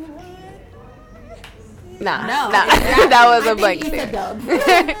 Trav? Nah. That was a blank statement.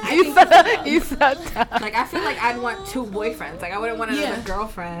 You said dub. Like, I feel like I'd want 2 boyfriends. Like, I wouldn't want another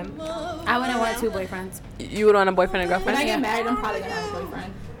girlfriend. I wouldn't want 2 boyfriends. You would want a boyfriend and girlfriend? When I get married, I'm probably gonna have a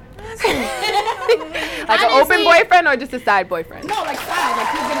boyfriend. Like an open boyfriend or just a side boyfriend? No, like side. Like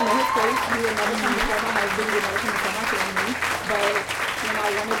he's getting in his place. He would never come before my husband. He would never come before my family. But when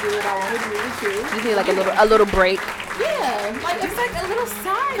I want to do it, I want to do it with you. You just need like a little break. Yeah, like It's like a little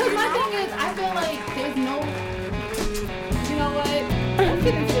side. Because my thing is, I feel like there's no. You know what? I'm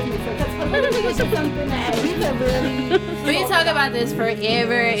kidding with me because polygamy is just something that we could really. We can talk about this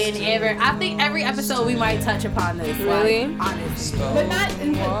forever and ever. I think every episode we might touch upon this. Really? Like, honestly. But not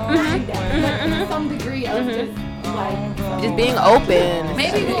in to some degree of just like Just being open.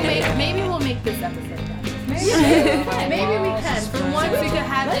 Maybe we'll make this episode. Maybe we can. For once we could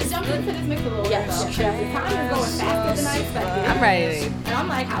have Let's this. jump into this mix a little bit. Yeah, though. sure. The time is going faster than I expected. I'm ready. And I'm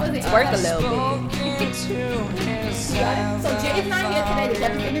like, how is it? Work a little bit. So Jay's not here today. The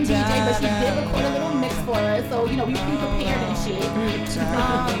devastating DJ, but she did record a little mix for us. So you know we pre-prepared and shit.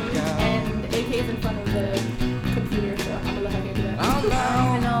 And AK's in front of the computer, so I'm gonna let her hear that. I don't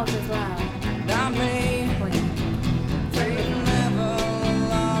even know if it's loud. Enjoy it.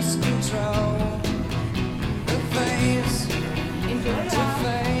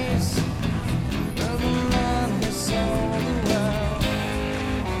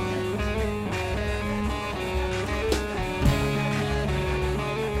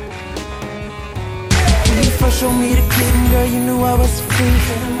 First showed me the clip, girl, you knew I was free.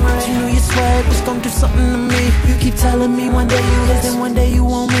 You knew your swag was gonna do something to me. You keep telling me one day you his and one day you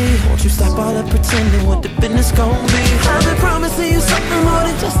want me. Won't you stop all that pretending what the business gon' be? I've been promising you something more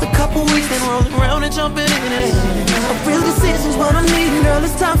than just a couple weeks, then rolling around and jumping in it. A real decision's what I need, girl,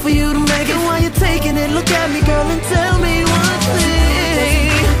 it's time for you to make it. While you're taking it, look at me, girl, and tell me one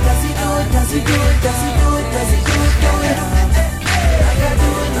thing. Does he do it, does he do it, does he do it, does he do it, do it? Like I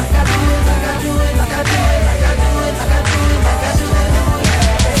do it, like I do it, like I do it, like I do it.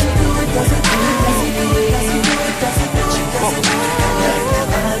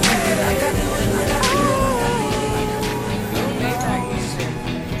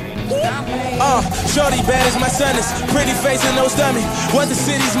 Shorty bad as my son is, pretty face and no stomach. What the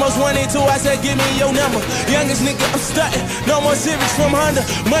city's most wanted to, I said give me your number. Youngest nigga, I'm stunting, no more Civics from Honda.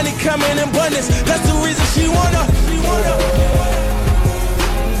 Money coming in abundance, that's the reason she wanna.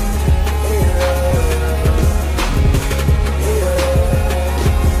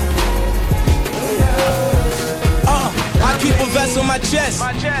 I keep a vest on my chest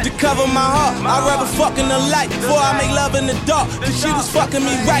to cover my heart. I'd rather fuck in the light before I make love in the dark. Cause she was fucking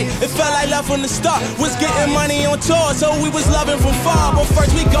me right. It felt like love from the start. Was getting money on tour, so we was loving from far. But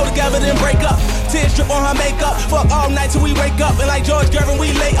first we go together, then break up. Tears drip on her makeup. Fuck all night till we wake up. And like George Gervin,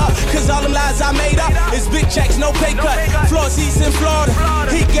 we lay up. Cause all them lies I made up is big checks, no pay cut. Floor seats in Florida.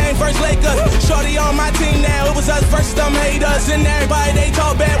 Heat game versus Lakers. Shorty on my team now. It was us versus them haters. And everybody they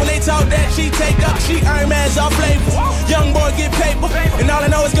talk bad when they talk that she take up. She earn man's off flavors. Young boy get paper. And all I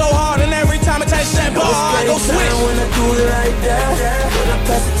know is go hard. And every time I touch that ball, I go switch. When I do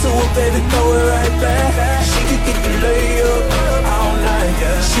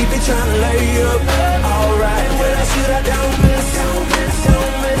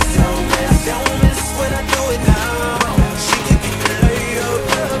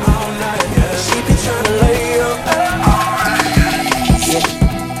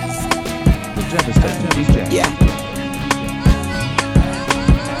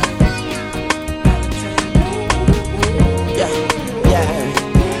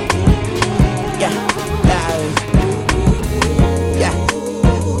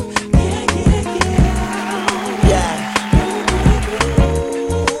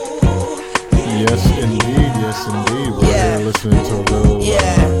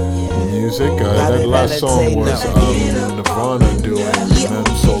Sick Guy. That last song was Nirvana doing Men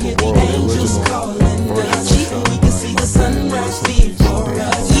Who Sold the World. The original version was done by my friend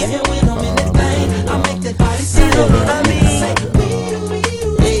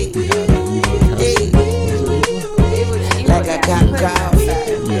Dave.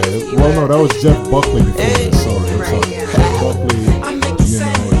 Well, no, that was Jeff Buckley before that. Sorry. Jeff Buckley,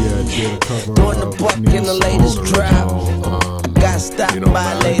 did a cover of Nina Simone. Got stopped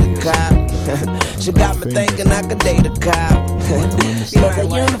by a lady cop. She got me thinking I could date a cop. Cause her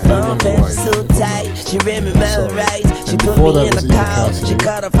uniform felt so tight. She read me my rights. She put me in a car. She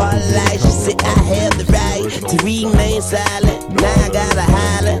cut off all the lights. She said I have the right to remain silent. Now I gotta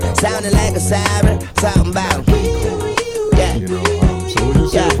holler, sounding like a siren. Talking about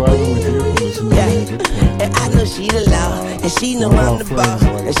and I know she the law, and she know I'm the boss,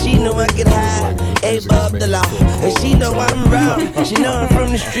 and she know I get high, above the law, and she know I'm wrong, she know I'm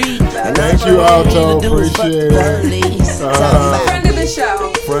from the street. Thank you, Alto, appreciate it.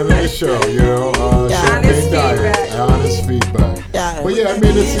 Friend of the show. Honest feedback. But yeah, I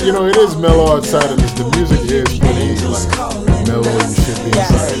mean, it's, you know, it is mellow outside of this. The music is pretty like mellow. You should be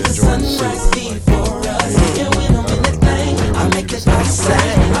inside enjoying soup.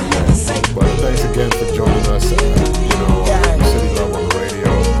 But thanks again for joining us. City Love on the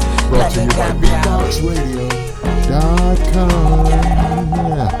Radio. Brought to you by BeatboxRadio.com.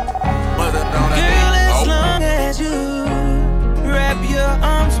 Girl, as long as you wrap your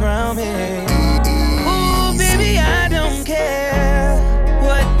arms around me, ooh, baby, I don't care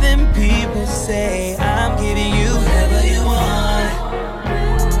what them people say. I'm giving you whatever you want.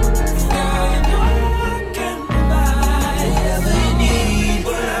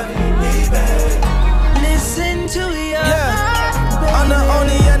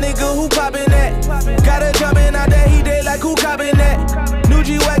 Who poppin' that? Got her jumpin' out that heat, they like who coppin' that? New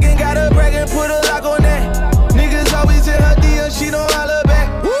G-Wagon got her braggin', put a lock on that. Niggas always in her DM, she don't holler back.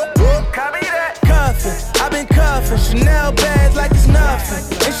 Whoop, whoop, copy that. Cuffin', I been cuffin', Chanel bags like it's nothing.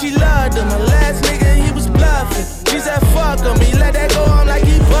 And she loved him, my last nigga, he was bluffin'. She said fuck him, he let that go, I'm like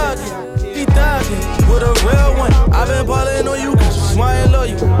he buggin'. He thuggin' with a real one. I been ballin' on you, cause you smart and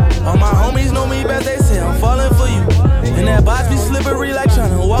loyal. All my homies know me best, they say I'm fallin' for you. And that box be slippery like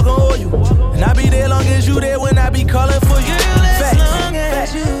tryna walk on oil. And I be there long as you there when I be calling for you. Girl, as long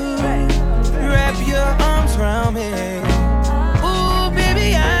as you wrap your arms around me, ooh,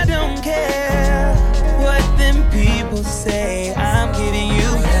 baby, I don't care what them people say. I'm giving you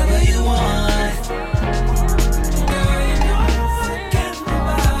whatever you want.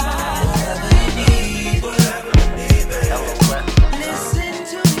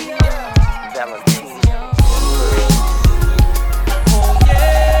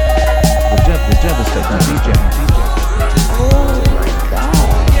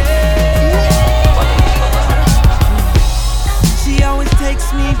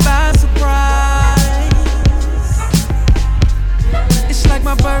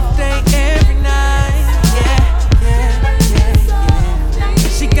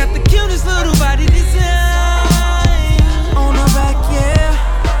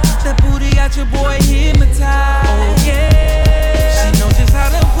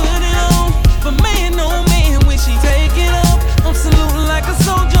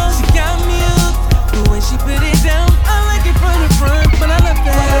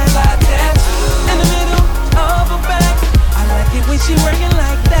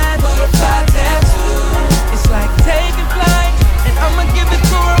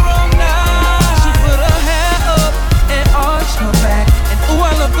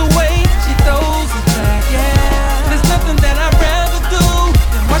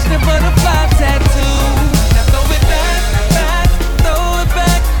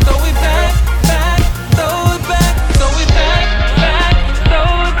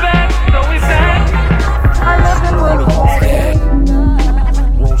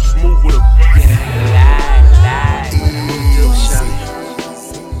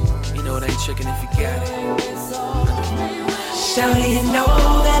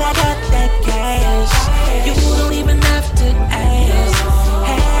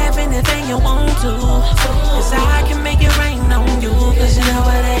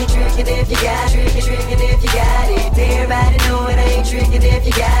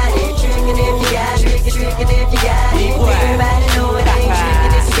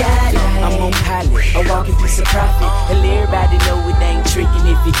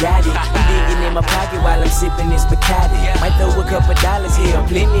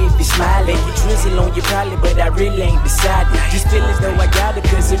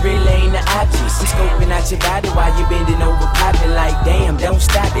 Your body while you bending over, popping like damn, don't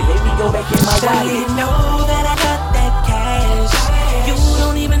stop it. Let me go back in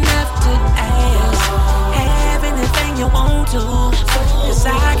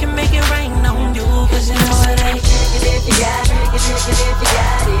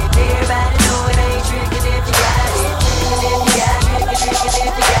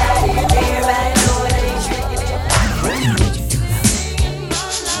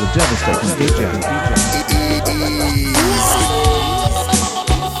the devastating DJ.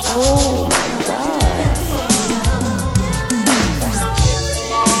 Oh my God.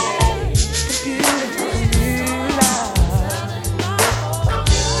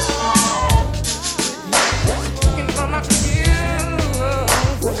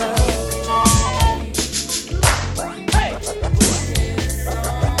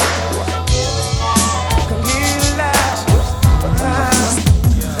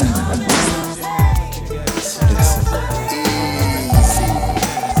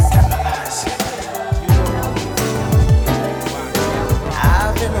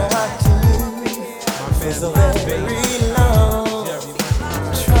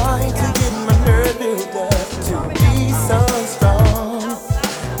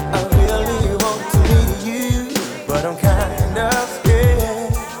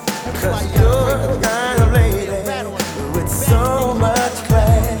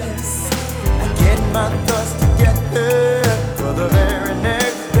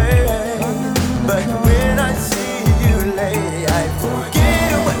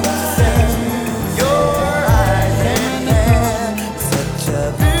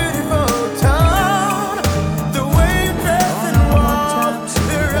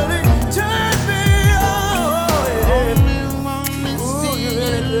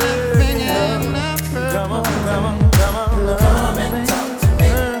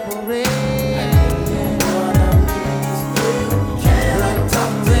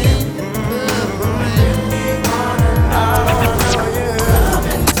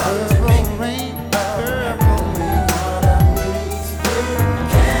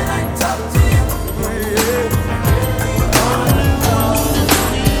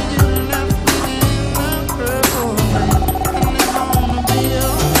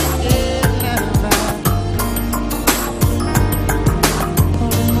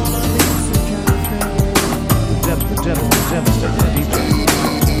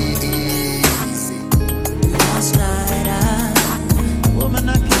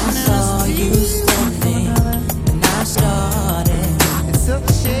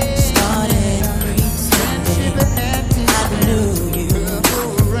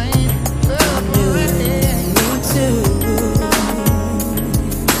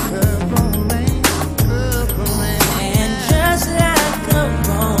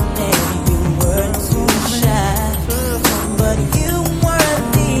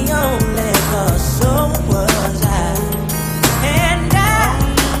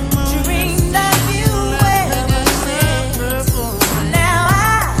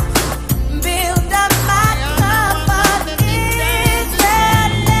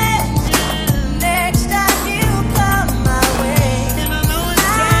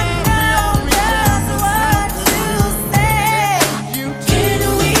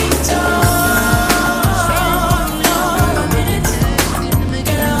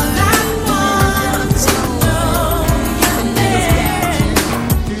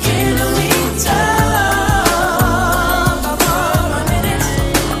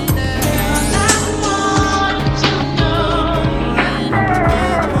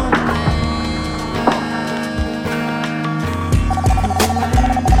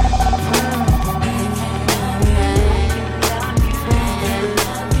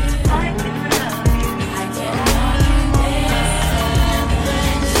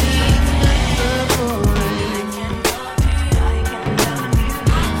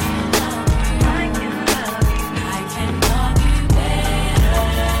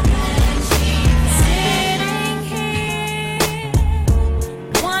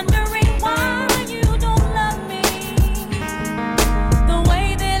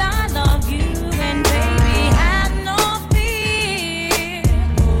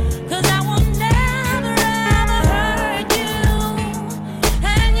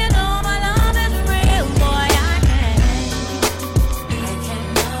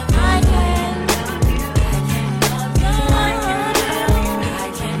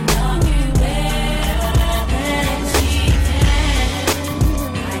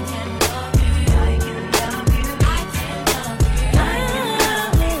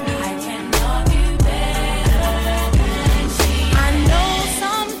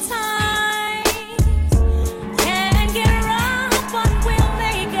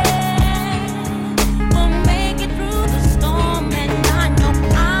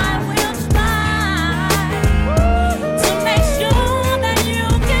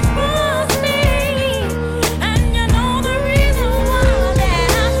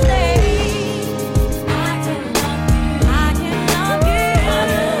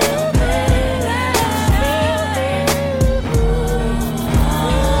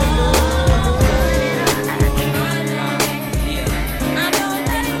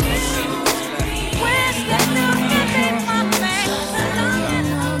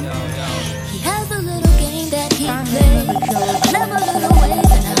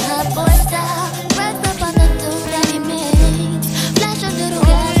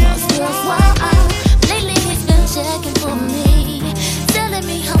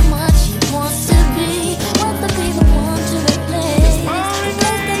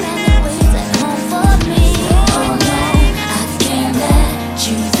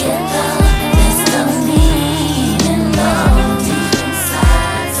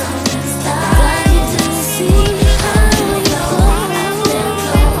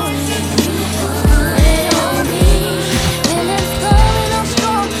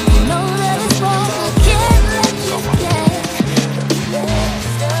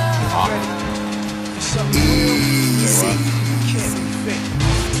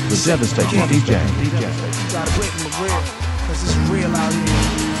 The devastating DJ. Gotta wait in the real, cause it's real out here.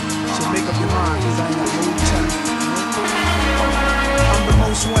 So make up your mind, cause I ain't got no time. I'm the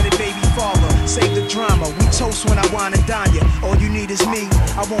most wanted baby father. Save the drama. We toast when I wine and dine you. All you need is me.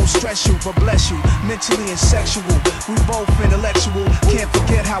 I won't stress you, but bless you. Mentally and sexual. We both intellectual. Can't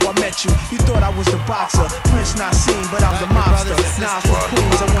forget how I met you. You thought I was the boxer. Prince not seen, but I'm the mobster. Nas with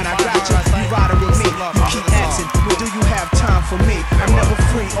Queens, and when I got you, you riding with me. You keep asking, but do you have time for me? I'm never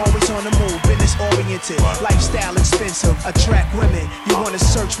free, always on the move. Business oriented. Lifestyle expensive. Attract women. You wanna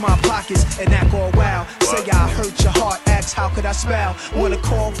search my pockets and act all wild. Say I hurt your heart. Ask how could I spell? Wanna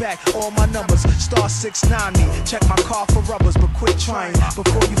call back all my numbers. Star 690. Check my car for rubbers, but quit trying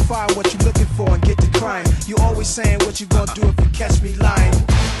before you find what you're looking for and get to crying. You always saying what you gonna do if you catch me lying.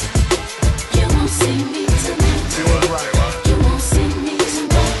 You won't see me tonight. You won't see me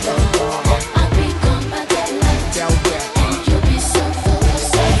tonight. I'll be gone by daylight. And you'll be so full of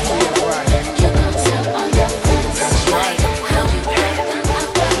sight. You're gonna tell all your friends how you act when I ride.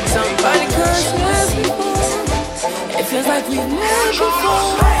 Somebody curse me. It feels like we've met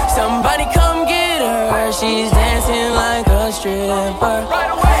before. Somebody come get her. She's dancing like a stripper.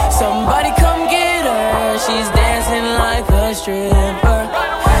 Somebody come get her. She's dancing like a stripper.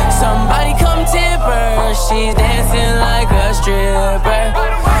 Somebody come tip her. She's dancing like a stripper.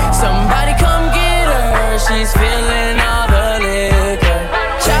 Somebody come get her. She's feeling all the liquor.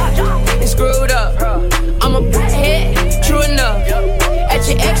 Chop and screwed up. I'm a hit, true enough. At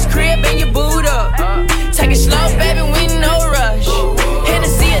your ex crib and your boot up. Take it slow, baby, we no rush.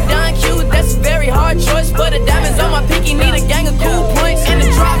 Hennessy or Don Q, that's a very hard choice. But the diamonds on my pinky need a gang of cool points. And the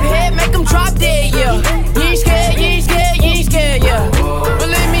drop head, make them drop dead, yeah. You ain't scared, you ain't scared, you ain't scared, yeah.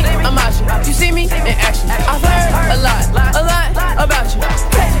 Believe me, I'm out you. You see me in action. I've heard a lot about you.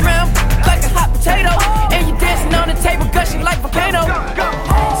 Taste around like a hot potato. And you dancing on the table, gushing like volcano.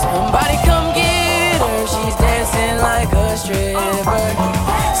 Somebody come get her, she's dancing like a stripper.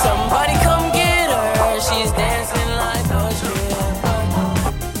 Somebody come get her, she's dancing like a stripper.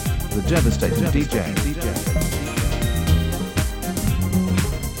 The devastating DJ.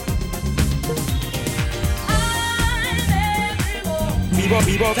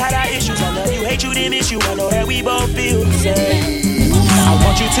 We both had our issues. I love you, hate you, then miss you. I know that we both feel the same. I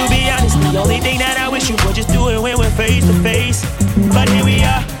want you to be honest. The only thing that I wish you would just do it when we're face to face. But here we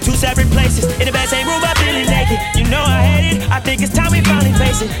are, two separate places. In the bed, same room, but feeling naked. You know I hate it. I think it's time we finally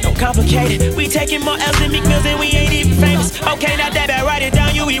face it. Don't complicate it. We taking more L's than Meek Mills and we ain't even famous. Okay, not that bad. Write it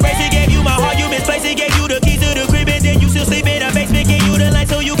down. You erase it. Gave you my heart. You misplaced it. Gave you the keys to the crib and then you still sleep in the basement. Gave you the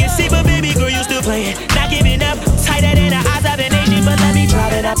light so you can see. But baby girl, you still playing. Not giving up. Tighter than the eyes of an Asian. But let me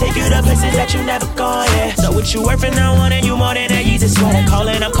drive it. I'll take you to places that you never gone. Yeah. So what you worth for now on and you more than that. Jesus sweat. I'm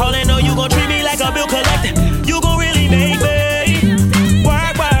calling. No, you gon' treat me like a bill collector. You gon' really make me.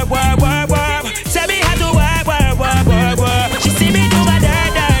 Work. Tell me how to work. She see me do my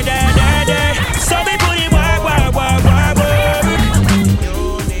dirt. So me put in work. You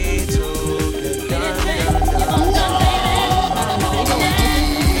need to get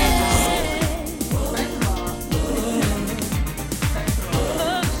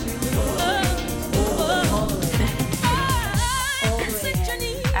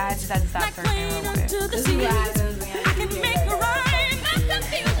I just had to stop surfing real quick. This is what happens when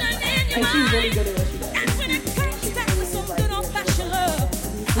and she's really good at what she does.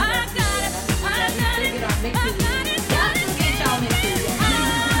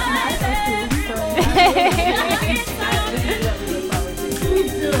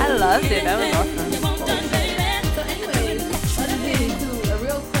 I loved it. That was awesome. So anyways, let's get into a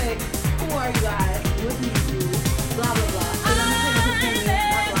real quick, who are you guys? What do you do? Blah, blah, blah. So I'm going to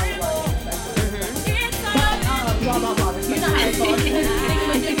blah, blah, blah. You know how it goes. Think of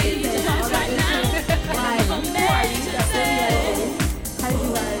a different thing. Like, who are you? How did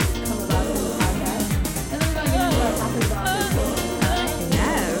you guys come about this podcast? And then we're going to get into our topic about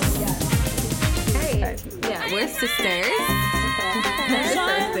Yes. Yeah, we're sisters. That's the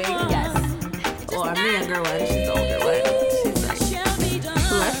first thing. Yes. Well, I'm the younger one. She's the older one. She's like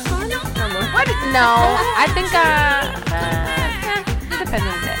less fun or more? What? No, I think it depends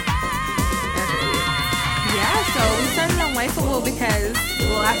on the day. Yeah, so we started Unwifeable because,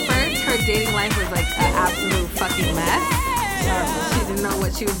 well, at first her dating life was like an absolute fucking mess. She didn't know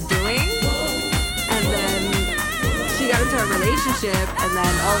what she was doing. And then she got into a relationship, and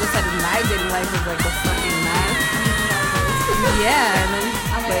then all of a sudden my dating life was like a fucking mess. Yeah, and then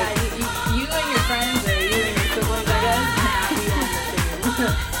like, you and your friends, or you and your siblings, I guess, not be on the same.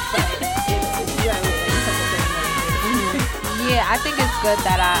 But if you have a couple things. Yeah, I think it's good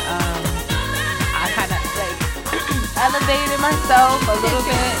that I kind of like elevated myself a little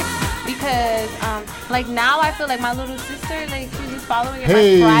bit. like now I feel like my little sister, like she's just following in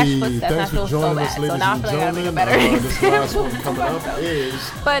Hey, my crash footsteps. And I thanks feel for so joining bad. us, So ladies now I and feel like I make a gentlemen. better This last one coming up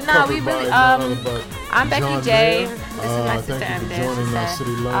is But no, we covered really by none but I'm Becky John J. Mayer. This is my sister Thank you for MJ. joining us,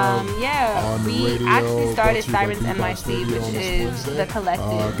 City Love. Yeah, on we radio, actually started brought to you by Sirens Beatbox NYC, Radio which on this is Wednesday. the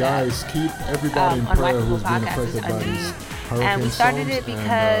collective. Guys, keep everybody in prayer Unwifeable who's being Podcast is affected by these underneath. hurricane And we started it storms,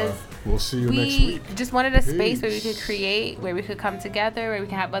 because we'll see you next we week. just wanted a space where we could create, where we could come together, where we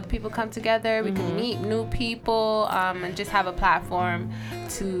can have other people come together, we can meet new people, and just have a platform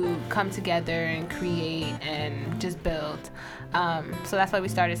to come together and create and just build. So that's why we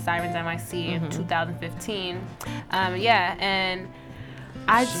started Sirens NYC in 2015. And we do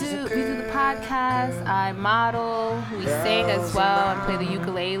the podcast, I model, we sing as well, and play the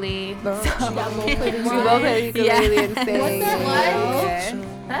ukulele. So we both play the ukulele and sing. What?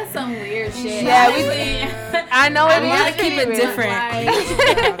 That's some weird shit. Yeah, I know it is. gotta keep it different.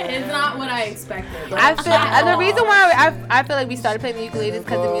 It's not what I expected. And the reason why I feel like we started playing the ukulele is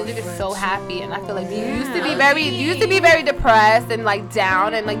because the music is so happy, and I feel like you used to be very depressed and like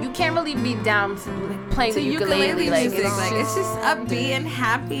down, and like you can't really be down to like, playing the ukulele. Like it's just upbeat and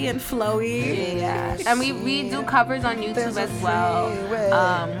happy and flowy. Yeah, and we do covers on YouTube as well.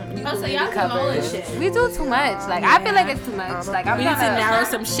 So y'all do all this shit. We do too much. Like I feel like it's too much. Like we need to narrow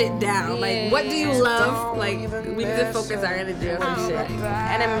some shit down. Like what do you love? Like we need to focus our energy on some shit.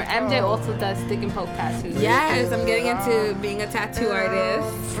 And then MJ also does stick and poke tattoos. Yes, I'm getting into being a tattoo artist.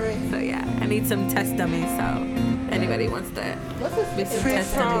 So yeah, I need some test dummies. So anybody wants to be some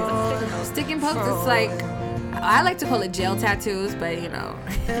test dummies. Stick and pokes is like, I like to call it jail tattoos, but you know.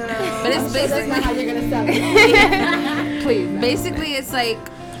 But it's basically That's not how you're gonna sell it. Please. Basically, it's like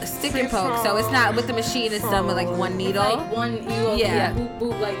stick and poke. So it's not with the machine. It's done with like one needle. Like one, boop,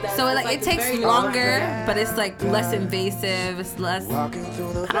 boop, like that. So It's it takes very longer, but it's like less invasive. It's less. I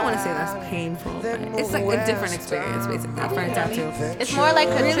don't want to say less painful, but it's like a different experience basically for a tattoo. It's more like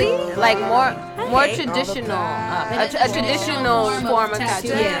like more traditional, a traditional form of tattoo.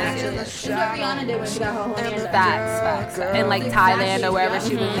 That's what Rihanna did when she got her whole hand up. Facts. In like Thailand or wherever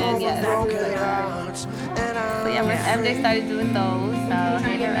she was in, yes. So yeah, MJ started doing those. So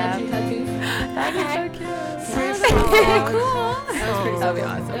hit her up. That'd be so cute. Cool. That'd be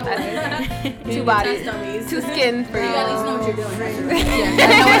awesome. 2 bodies, 2 skins for you. You at least know what you're doing, right? I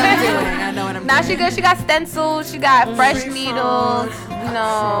know what I'm doing. Now she good. She got stencils. She got fresh needles. You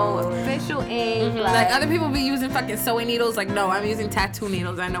know, official ink. Like other people be using fucking sewing needles. Like no, I'm using tattoo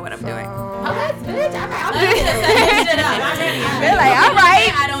needles. I know what I'm doing. Okay, bitch. I'm They're like, all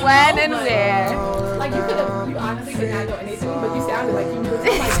right, when and where. Like you honestly could not know anything, but you sounded like you was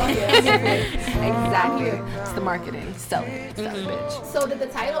like, Exactly. It's the marketing. Sell it. Sell it, bitch. So did the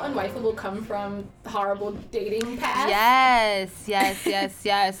title Unwifeable come from horrible dating past?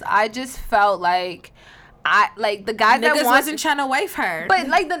 Yes. I just felt like the guys that wasn't trying to wife her. But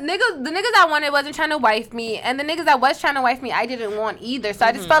like the niggas I wanted wasn't trying to wife me, and the niggas that was trying to wife me I didn't want either. So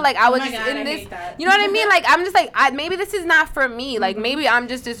I just felt like I was in this. You know what I mean? Like I'm just like maybe this is not for me. Like maybe I'm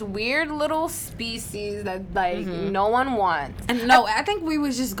just this weird little species that like no one wants. And no, I think we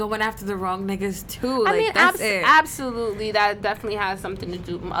was just going after the wrong niggas too. Like, I mean, that's it. Absolutely, that definitely has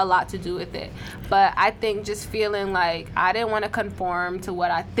a lot to do with it. But I think just feeling like I didn't want to conform to what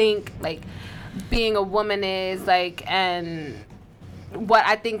I think like being a woman is like, and what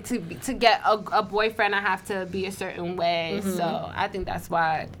I think to get a boyfriend I have to be a certain way. So I think that's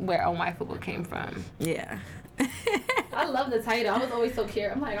where Unwifeable came from. Yeah. I love the title. I was always so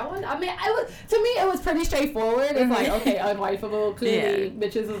curious. I'm like, to me it was pretty straightforward. It's like, okay, Unwifeable. Clearly,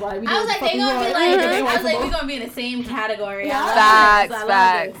 bitches was like, I was like, they gonna be like, we're gonna be in the same category.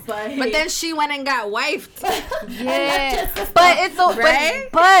 Facts. But then she went and got wifed. Yeah, but it's so right.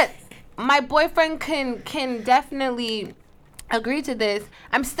 But my boyfriend can definitely agree to this.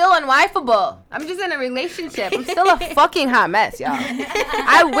 I'm still unwifeable. I'm just in a relationship. I'm still a fucking hot mess, y'all.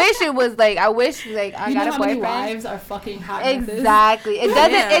 I wish it was like, I got a boyfriend. Many wives are fucking hot messes? Exactly. It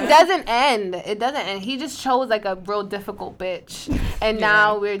doesn't end. It doesn't end. He just chose like a real difficult bitch. And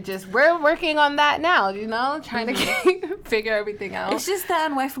now we're working on that now, you know, trying to figure everything out. It's just the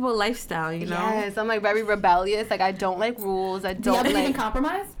unwifeable lifestyle, you know? Yes, I'm like very rebellious. Like I don't like rules. I don't like. even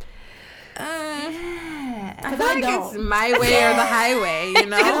compromise? I feel like it's my way or the highway, you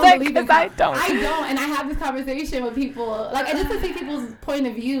know? I don't, and I have this conversation with people, like, I just to see people's point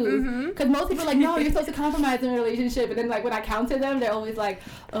of views, because most people are like, no, you're supposed to compromise in a relationship, and then like when I counter them, they're always like,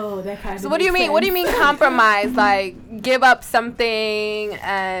 oh, that kind of. So what do you mean? Sense. What do you mean compromise? Like give up something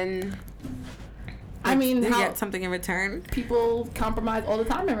and. I mean, you how get something in return. people compromise all the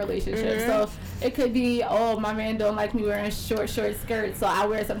time in relationships. So it could be, oh, my man don't like me wearing short skirts, so I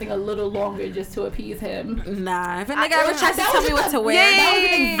wear something a little longer just to appease him. Nah, if a nigga ever tries to tell me what to wear, that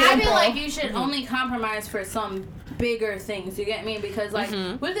was an example. I feel like you should only compromise for some bigger things. You get me? Because like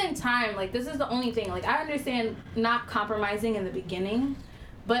within time, like this is the only thing. Like I understand not compromising in the beginning,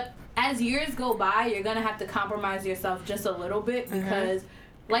 but as years go by, you're gonna have to compromise yourself just a little bit because,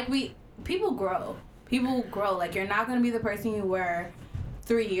 like people grow. People grow. Like you're not gonna be the person you were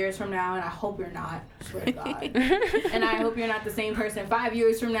 3 years from now, and I hope you're not. I swear to God. And I hope you're not the same person 5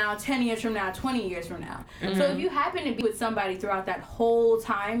 years from now, 10 years from now, 20 years from now. So if you happen to be with somebody throughout that whole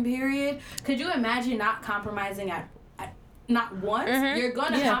time period, could you imagine not compromising at not once? You're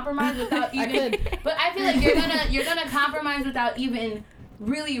gonna compromise without even. But I feel like you're gonna compromise without even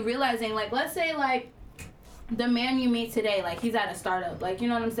really realizing. Like, let's say like the man you meet today, like he's at a startup, like you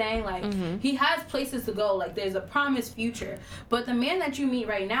know what I'm saying, like he has places to go, like there's a promised future, but the man that you meet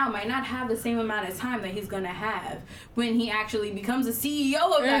right now might not have the same amount of time that he's gonna have when he actually becomes a CEO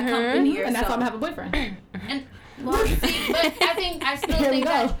of that company or and that's so. why I'm having a boyfriend. And well, see, but I still think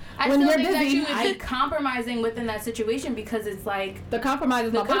that you would be compromising within that situation because it's like the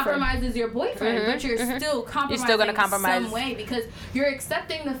compromise is is your boyfriend, but you're still compromising. You're still gonna compromise in some way because you're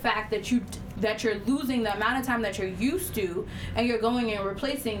accepting the fact that you're losing the amount of time that you're used to, and you're going and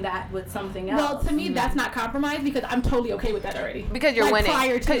replacing that with something else. Well, to me, that's not compromise because I'm totally okay with that already. Because you're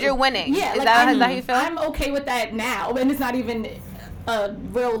winning. Because you're winning. Yeah, is like, that how you feel? I'm okay with that now, and it's not even a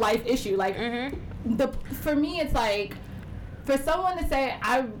real life issue. Like for me, it's like for someone to say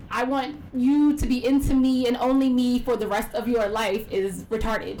I want you to be into me and only me for the rest of your life is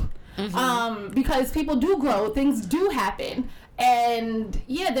retarded. Because people do grow, things do happen. And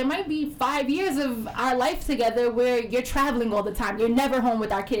yeah, there might be 5 years of our life together where you're traveling all the time. You're never home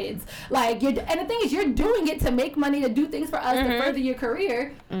with our kids. Like and the thing is, you're doing it to make money, to do things for us, to further your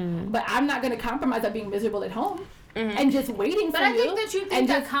career. But I'm not going to compromise on being miserable at home. And just waiting for you. But I think that you think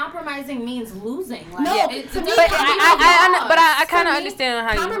that compromising means losing. Like, no, I kind of understand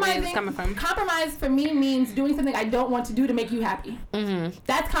how you're coming from. Compromise for me means doing something I don't want to do to make you happy.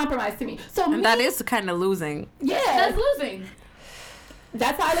 That's compromise to me. So and that is kind of losing. Yeah, that's losing.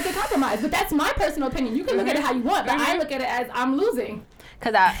 That's how I look at compromise. But that's my personal opinion. You can look at it how you want, but I look at it as I'm losing.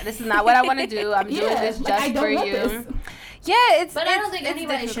 Because this is not what I want to do. I'm doing this just for you. This. Yeah, but I don't think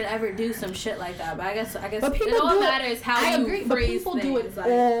anybody should ever do some shit like that. But I guess but people it all matters how you agree, phrase but people things. Do it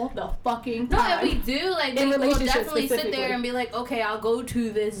like, all the fucking time. No, and we do. Like in people definitely sit there and be like, okay, I'll go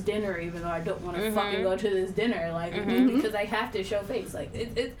to this dinner, even though I don't want to fucking go to this dinner, like because I have to show face. Like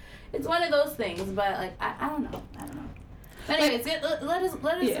it's one of those things. But like I don't know. But anyways, let us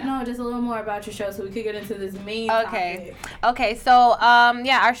know just a little more about your show so we could get into this main topic. Okay, so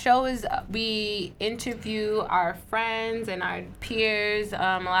our show is we interview our friends and our peers,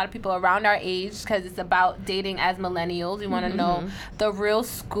 a lot of people around our age because it's about dating as millennials. We want to know the real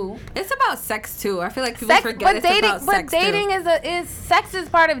scoop. It's about sex too. I feel like people forget it's about sex too. But dating is sex is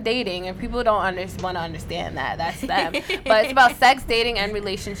part of dating, and people don't want to understand that. That's them. But it's about sex, dating, and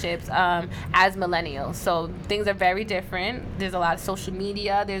relationships as millennials. So things are very different. There's a lot of social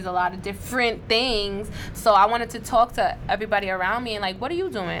media. There's a lot of different things. So I wanted to talk to everybody around me and like, what are you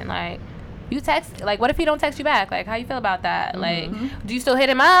doing? Like, you text, like, what if he don't text you back? Like, how you feel about that? Like, do you still hit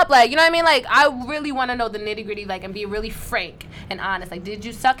him up? Like, you know what I mean? Like, I really want to know the nitty gritty, like, and be really frank and honest. Like, did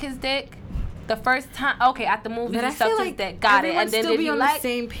you suck his dick the first time? Okay, at the movie, you sucked his dick. Got it. And then still did be you on like the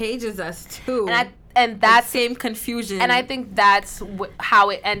same page as us too? And that's same confusion. And I think that's how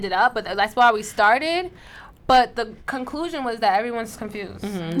it ended up. But that's why we started. But the conclusion was that everyone's confused.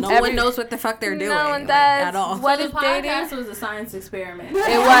 No one knows what the fuck they're doing. No one does. At all. What so is the dating? podcast was a science experiment. It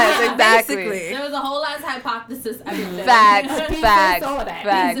was, exactly. There was a whole ass hypothesis. Everything. Facts. All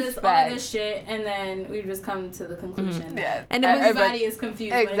this shit, and then we just come to the conclusion. Yeah. And everybody is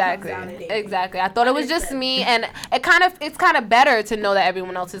confused. Exactly. When it comes down to dating. Exactly. I thought it was just me, and it's kind of better to know that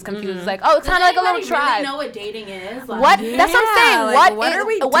everyone else is confused. It's like, oh, it's kind of like a little tribe. Really know what dating is? Like, what? Yeah. That's what I'm saying.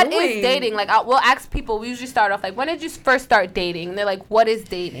 Like, what is dating? Like, we'll ask people. We usually start off like, when did you first start dating? And they're like, what is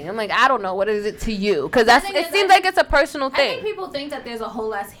dating? I'm like, I don't know. What is it to you? Because it seems like it's a personal thing. I think people think that there's a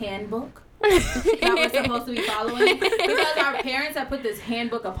whole ass handbook that we're supposed to be following because our parents have put this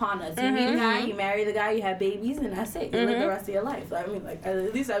handbook upon us. You meet a guy, you marry the guy, you have babies, and that's it. You live the rest of your life. I mean, like,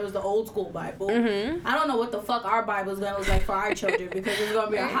 at least that was the old school Bible. I don't know what the fuck our Bible's gonna look like for our children because it's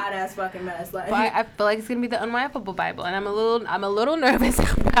gonna be a hot ass fucking mess. Like, but I feel like it's gonna be the Unwifeable Bible, and I'm a little nervous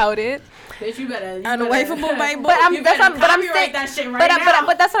about it. Bitch, you better Unwifeable Bible. But I'm saying that shit right now.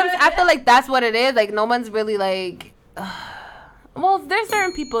 But that's what I feel like that's what it is. Like, no one's really like. Well, there's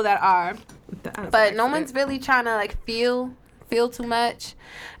certain people that are. But no one's really trying to like feel too much.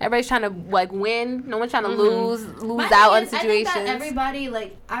 Everybody's trying to like win. No one's trying to lose out on situations. I think that everybody,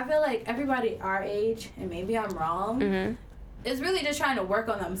 like, I feel like everybody our age, and maybe I'm wrong, is really just trying to work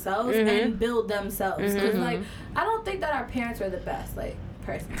on themselves and build themselves. Because like, I don't think that our parents were the best, like,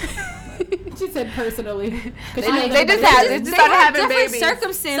 personally. She said personally. They just started having babies.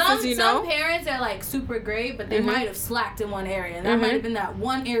 Circumstances, Some parents are like super great, but they might have slacked in one area, and that might have been that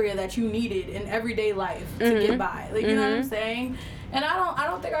one area that you needed in everyday life to get by. Like, you know what I'm saying? And I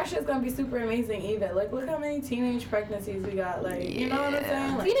don't think our shit's gonna be super amazing either. Like, look how many teenage pregnancies we got. Like, you know what I'm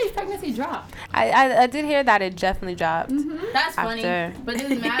saying? Like, teenage pregnancy dropped. I did hear that it definitely dropped. That's funny. But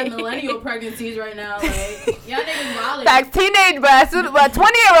there's mad millennial pregnancies right now. Like, y'all niggas wildin'. Facts, teenage, but a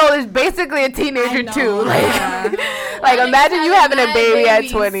 20-year-old is basically a teenager too. Like imagine you having a baby at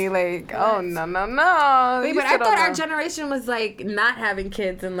 20. Like, oh no. Wait, but I thought our generation was like not having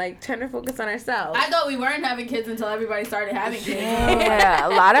kids and like trying to focus on ourselves. I thought we weren't having kids until everybody started having kids. Yeah, a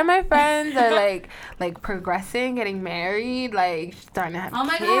lot of my friends are like progressing, getting married, like starting to have kids. Oh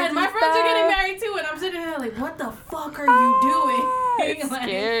my god, my friends are getting married too, and I'm sitting here like, what the fuck are you doing? It's like,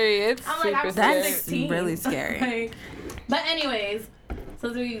 scary. It's I'm super like, scary. I'm 16. Really scary. Like, but anyways,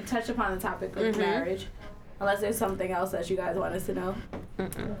 since we touched upon the topic of marriage, unless there's something else that you guys want us to know, you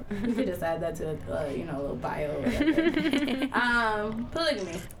could just add that to a little bio or whatever.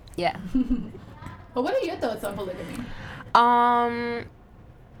 Polygamy. Yeah. But what are your thoughts on polygamy?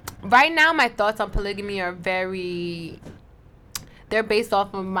 Right now my thoughts on polygamy are they're based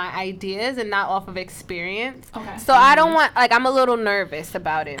off of my ideas and not off of experience. Okay. So I don't want, like, I'm a little nervous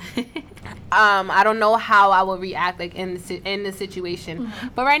about it. I don't know how I will react like in the situation.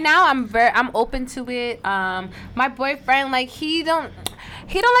 But right now I'm open to it. My boyfriend, like, he don't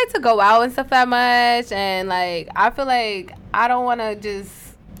like to go out and stuff that much, and like I feel like I don't want to just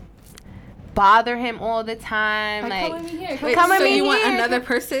bother him all the time. Like, come with me here. So you want another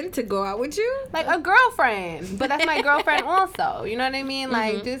person to go out with you? Like a girlfriend. But that's my girlfriend also. You know what I mean?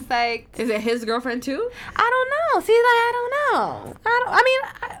 Like, just like... Is it his girlfriend too? I don't know. See, like, I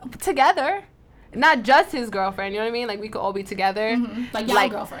don't know. Together. Not just his girlfriend, you know what I mean? Like, we could all be together. Like, y'all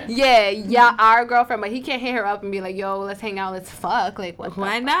girlfriend. Yeah, our girlfriend. But he can't hit her up and be like, yo, let's hang out, let's fuck. Like, what?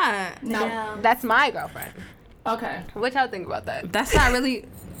 Why not? No. Yeah. That's my girlfriend. Okay. What y'all think about that? That's not really...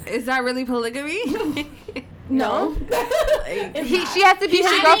 Is that really polygamy? No. She has to be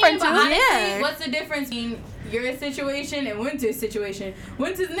his girlfriend too. Honestly, what's the difference between your situation and Winter's situation?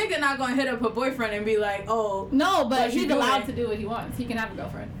 Winter's nigga not gonna hit up her boyfriend and be like, oh. No, but he's allowed to do what he wants. He can have a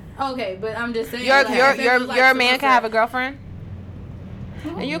girlfriend. Okay, but I'm just saying. Your man can have a girlfriend?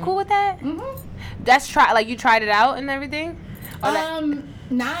 And you're cool with that? That's like you tried it out and everything?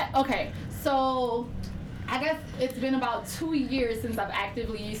 Not, okay. So... I guess it's been about 2 years since I've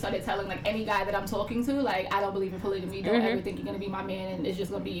actively started telling, like, any guy that I'm talking to, like, I don't believe in polygamy. Don't ever think you're going to be my man and it's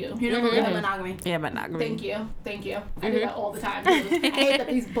just going to be you. You don't believe in monogamy. Yeah, monogamy. Thank you. I do that all the time. I hate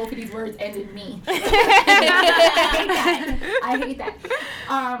that both of these words end in me. I hate that.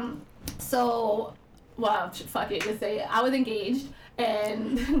 So, well, fuck it. Just say it. I was engaged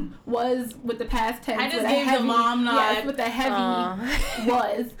and was with the past tense. I just gave the mom nod. Yes, with the heavy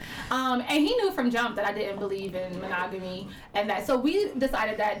was. And he knew from jump that I didn't believe in monogamy and that. So we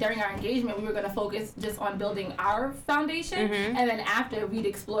decided that during our engagement we were going to focus just on building our foundation, and then after we'd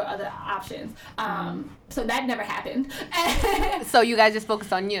explore other options. So that never happened. So you guys just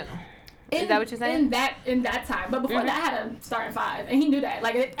focused on you. Is that what you're saying? In that time. But before that, I had to start at 5. And he knew that.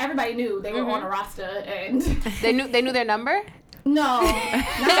 Like, everybody knew they were on a roster. And They knew their number? No.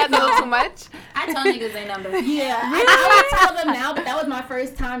 That's a little too much. I tell niggas their number. Yeah. I would tell them now, but that was my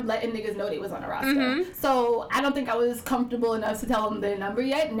first time letting niggas know they was on a roster. So I don't think I was comfortable enough to tell them their number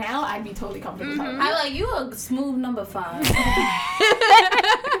yet. Now I'd be totally comfortable telling them. I like, you a smooth number 5.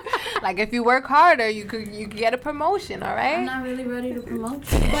 Like, if you work harder, you could get a promotion, all right? I'm not really ready to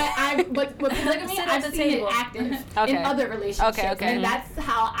promote you. But with polygamy, I've seen it active in other relationships. Okay. And that's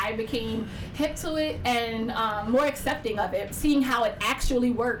how I became hip to it and more accepting of it. Seeing how it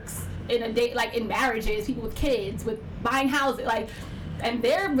actually works in a date, like in marriages, people with kids, with buying houses, like, and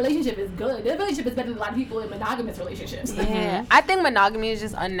their relationship is good. Their relationship is better than a lot of people in monogamous relationships. Yeah, I think monogamy is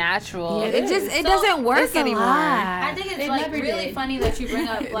just unnatural. Yeah, it doesn't work anymore. I think it's like really funny that you bring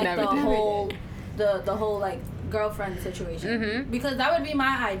up like the whole like girlfriend situation because that would be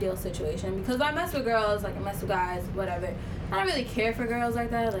my ideal situation. Because I mess with girls, like I mess with guys, whatever. I don't really care for girls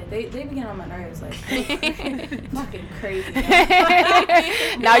like that. Like they begin on my nerves, like fucking crazy.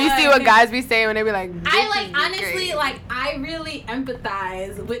 Now you see what guys be saying when they be like. I like honestly like I really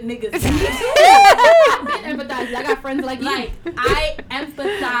empathize with niggas. I've been empathizing. I got friends like you. Like I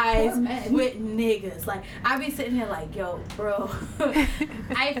empathize with niggas. Like I be sitting here like, yo, bro,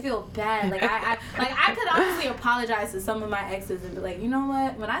 I feel bad. Like I could honestly apologize to some of my exes and be like, you know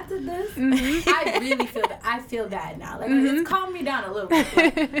what? When I did this, I really feel bad. I feel bad now. Like it's calmed me down a little bit.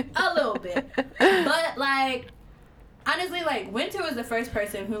 Like, a little bit. But like honestly, like Winter was the first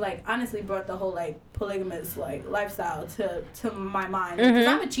person who like honestly brought the whole like polygamous like lifestyle to my mind. Because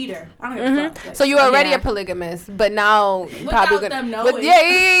I'm a cheater. I don't give a fuck. Like, so you were already a polygamist, but now probably them gonna. knowing.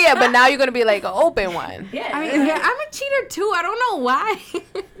 Yeah. But now you're gonna be like an open one. Yeah. I mean, I'm a cheater too. I don't know why.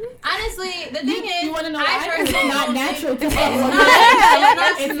 Honestly, the thing is, you want to know I why? personally It's not don't natural to think-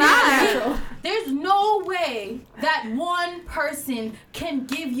 it's It's not not. natural. There's no way that one person can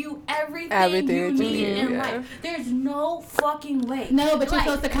give you everything you that you need need, in yeah. life. There's no fucking way. No, but you're Like,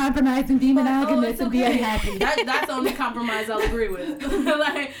 supposed to compromise and be monogamous and be unhappy. That's the only compromise I'll agree with.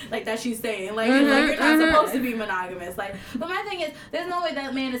 like that she's saying. Like, like you're not supposed to be monogamous. Like, but my thing is, there's no way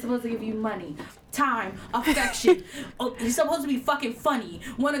that man is supposed to give you money, time, affection. Oh, he's supposed to be fucking funny.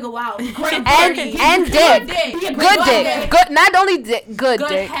 Want to go out, great party, and good dick. dick, Good dick. Good. Not only dick. Good good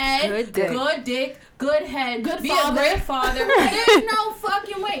dick. head, Good dick. good dick, good head, Good be father. a great father. There's no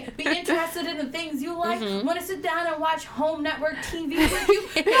fucking way. Be interested in the things you like. Want to sit down and watch Home Network TV with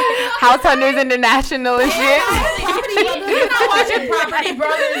you? House Hunters International and shit. He's not watching Property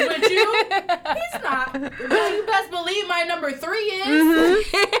Brothers with you. He's not. Well, you best believe my number 3 is.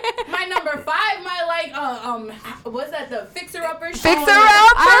 My number 5, my like what's that? The Fixer Upper. Fixer Upper.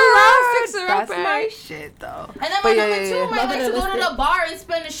 I love Fixer That's Upper. my shit though. And then my number 2 might like to go to the bar and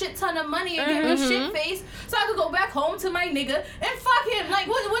spend a shit ton of money and get me shit face so I could go back home to my nigga and fuck him. Like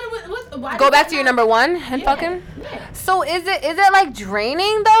what why Go does back that to your not- number 1 and fuck him. Yeah. So is it like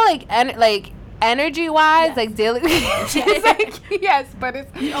draining though? Like energy wise, like daily. It's like yes, but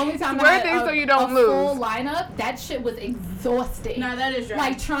it's The only time worth I had it so you don't a lose. full lineup, that shit was exhausting. No, that is right.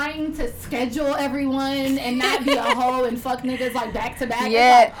 Like trying to schedule everyone and not be a hoe and fuck niggas like back to back.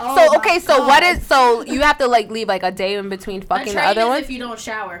 Yeah. It's like, oh So my okay, so God. what is so you have to like leave like a day in between fucking the other is one? if you don't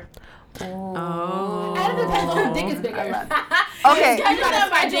shower. Oh. And it depends on who dick is bigger. Okay. You gotta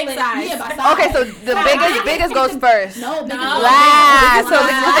by dick size. Yeah, by size. Okay, so the biggest goes first. No, biggest No. goes Wow. first. So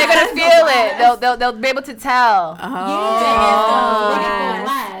they're gonna feel it. They'll be able to tell. Yeah, biggest goes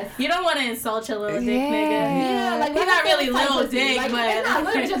last. You don't want to insult your little dick, Yeah. nigga. Yeah, like He's not really little dick, like, but it's not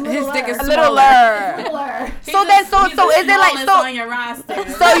little, just His dick is A littler. little Littler. So then, so is it like so so? on your roster?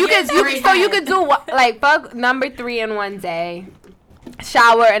 So you could Straight so you head. could do what, like fuck number 3 in one day,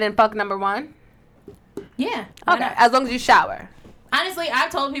 shower and then fuck number 1. Yeah. why Okay, not? as long as you shower. Honestly,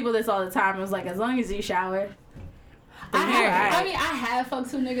 I've told people this all the time. I was like, as long as you shower. I Alright. have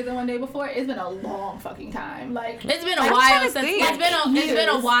fucked 2 niggas in one day before. It's been a long fucking time. Like It's been a I'm while trying to since think. it's been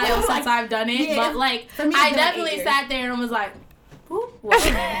a while Years. since I've done it, Yeah, but like for me, I it's been like 8 definitely years. sat there and was like, ooh, what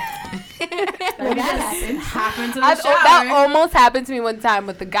Well, that happened. happened to the That shower? almost happened to me one time,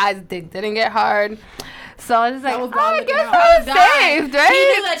 but the guy's dick didn't get hard. So I was just like, was oh, God I looking guess out. I was God. saved, right? He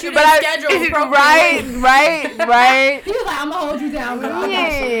knew that you But didn't schedule appropriately. right. He was like, I'm gonna hold you down, girl. I got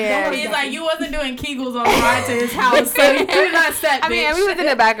you. Yeah. Don't worry He's about like, it. you wasn't doing Kegels on the ride to his house, so you do not set, bitch. I mean, and we was in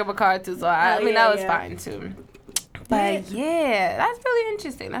the back of a car too, so I mean yeah, that was yeah. fine too. But yeah, that's really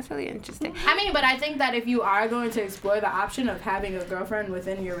interesting. I mean, but I think that if you are going to explore the option of having a girlfriend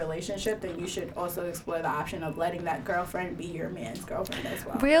within your relationship, then you should also explore the option of letting that girlfriend be your man's girlfriend as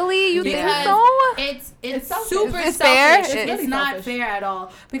well. Really, you think Because so? it's selfish. super It's fair? selfish. It's really not selfish. fair at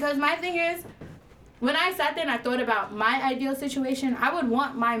all. Because my thing is, when I sat there and I thought about my ideal situation, I would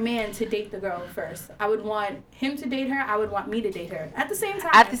want my man to date the girl first. I would want him to date her. I would want me to date her at the same time.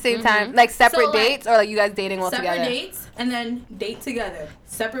 At the same time, like separate So, like, dates, or like you guys dating all separate together? dates and then date together.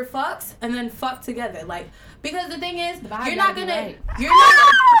 Separate fucks and then fuck together. Like, because the thing is, vibe you're not gotta be gonna, right. you're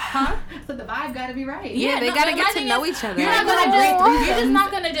not, huh? So the vibe gotta be right. Yeah, they no, gotta but get my to thing know is, each other. You're not Like, gonna great you're just threesomes.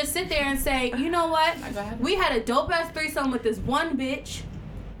 not gonna just sit there and say, you know what? Go ahead. We had a dope ass threesome with this one bitch.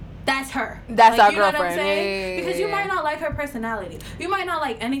 that's her. That's our you know girlfriend. What I'm saying? Yeah. Because you might not like her personality. You might not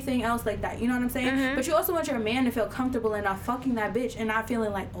like anything else like that. You know what I'm saying? But you also want your man to feel comfortable and not fucking that bitch and not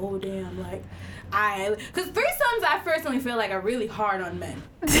feeling like, oh damn, like because threesomes I personally feel like are really hard on men.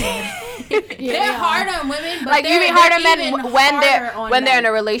 They're hard on women, but like you mean hard on men when they're in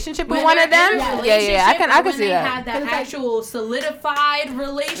a relationship with one of them. Yeah, I can see that. They have that actual solidified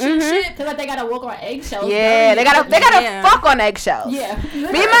relationship. Because like they gotta walk on eggshells. Yeah, they gotta fuck on eggshells. Yeah. Me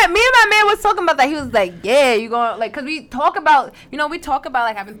and my man was talking about that. He was like, yeah, you going like, cause we talk about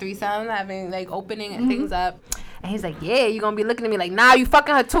like having threesomes, having like opening and things up. And he's like, yeah, you gonna be looking at me like, nah, you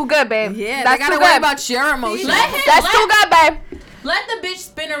fucking her too good, babe. Yeah, that's they gotta worry about your emotions. That's too good, babe. Let the bitch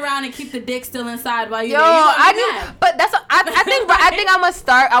spin around and keep the dick still inside while you. But that's what, I think I'm gonna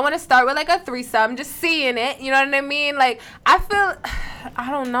start. I want to start with like a threesome, just seeing it. You know what I mean? Like I feel,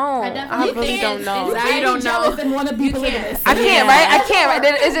 I don't know. I really don't know. You don't know. I can't, right? I can't, right?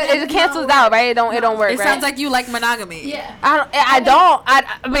 It cancels out, right? It don't work. It sounds like you like monogamy. Yeah.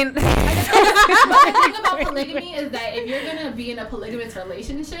 I mean. The thing about polygamy is that if you're gonna be in a polygamous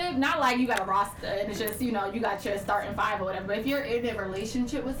relationship, not like you got a roster and it's just you got your starting 5 or whatever. But if you're in a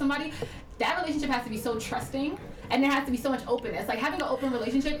relationship with somebody, that relationship has to be so trusting and there has to be so much openness. Like having an open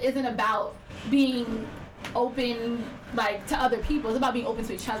relationship isn't about being open like to other people. It's about being open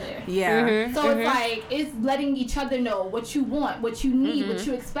to each other. Yeah. So it's like it's letting each other know what you want, what you need, what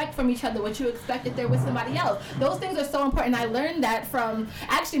you expect from each other, what you expect if they're with somebody else. Those things are so important. I learned that from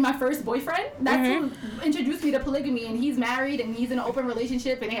actually my first boyfriend. That's who introduced me to polygamy, and he's married and he's in an open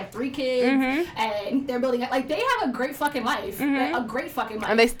relationship and they have 3 kids and they're building like they have a great fucking life. Like, a great fucking life.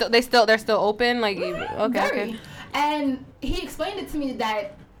 And they're still open like okay. And he explained it to me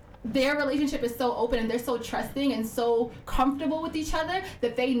that their relationship is so open and they're so trusting and so comfortable with each other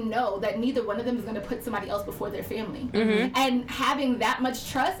that they know that neither one of them is going to put somebody else before their family. And having that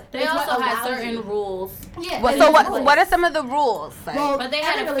much trust, they also had certain rules. Yeah. So what are some of the rules? Like, but they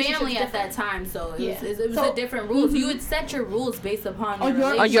had a family at that time, so it was a different rules. You would set your rules based upon your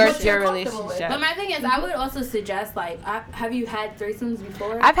relationship. But my thing is, I would also suggest have you had threesomes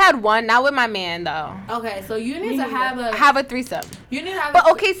before? I've had one, not with my man though. Okay, so you need to have a threesome. You need to have. But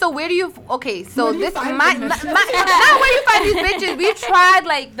okay, so where do you? Okay, so this not where you find these bitches. We tried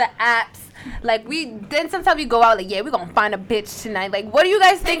like the apps. Like sometimes we go out like we're gonna find a bitch tonight. Like what do you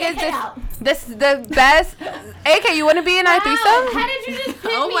guys think is this the best? AK, you wanna be in our threesome? How did you just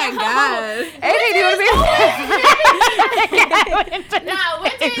pick Oh my god. AK, do you wanna be? Nah,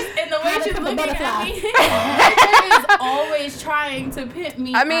 Winter is in the way she's looking at me. Winter is always trying to pimp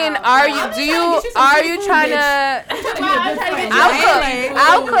me. I mean, out. are you trying to?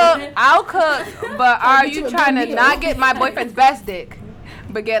 I'll cook, but are you trying to not get my boyfriend's best dick?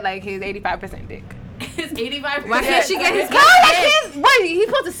 But get like his 85% dick. His 85%. Why can't she get his? What? He's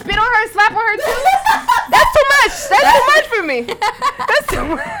supposed to spit on her, slap on her too? That's too much. That's too much for me. That's too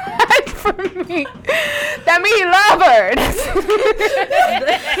much for me. That means he love her.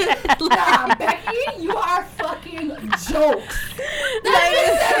 Nah, Becky, you are fucking jokes.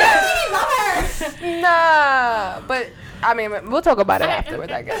 Nah, but. I mean, we'll talk about it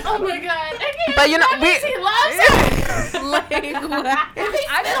afterwards, I guess. Oh my god. But you know, he loves her. Like, if he spit on her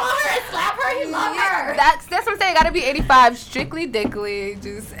and slap her, he loves her. That's what I'm saying. It gotta be 85, strictly dickly.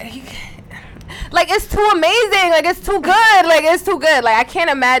 Just like it's too amazing. Like it's too good. Like it's too good. Like I can't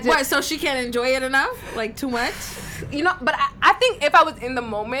imagine. What? So she can't enjoy it enough? Like too much? You know, but I think if I was in the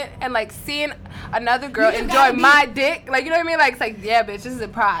moment and like seeing another girl enjoy my dick, like you know what I mean, like it's like yeah, bitch, this is a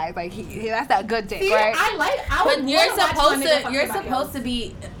prize. Like that's that good dick, right? But you're supposed to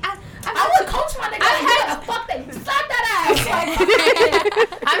be. I would coach my nigga. Fuck that. Slap that ass.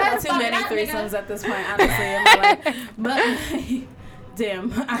 I've had too many threesomes at this point, honestly, in my life. But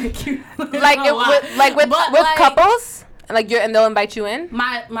damn, I keep with couples, like and they'll invite you in.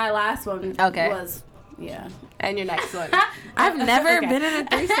 My last one was and your next one. I've never been in a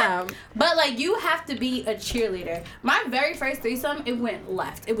threesome. But like you have to be a cheerleader. My very first threesome, it went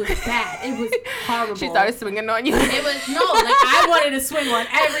left. It was bad. It was horrible. She started swinging on you. It was I wanted to swing on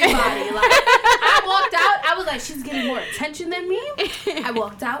everybody. Like I walked out, I was like, she's getting more attention than me. I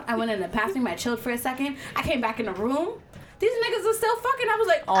walked out, I went in the bathroom, I chilled for a second. I came back in the room. These niggas are still fucking. I was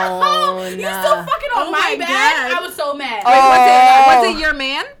like, you still fucking on my bed? I was so mad. Was it your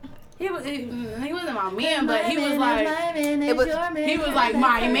man? He wasn't my man, but he was like he was like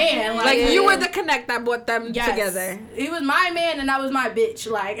my man. Like you were the connect that brought them together. He was my man and I was my bitch.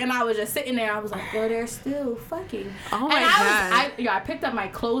 Like, and I was just sitting there. I was like, yo, they're still fucking. Oh my God. I picked up my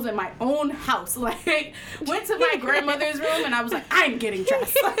clothes in my own house. Like, went to my grandmother's room and I was like, I'm getting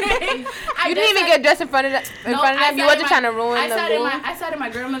dressed. Like, you didn't even get dressed in front of them. You wasn't trying to ruin the mood. I sat in my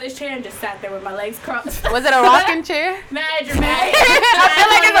grandmother's chair and just sat there with my legs crossed. Was it a rocking chair? Mad dramatic. I feel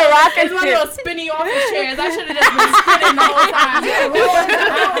like it's a rocking chair. It's one of those spinny office chairs. I should have just been spinning the whole time.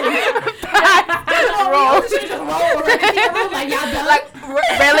 Roll. Like, y'all done? Like,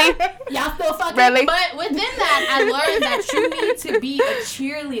 really? Y'all still fucking? Really? But within that, I learned that you need to be a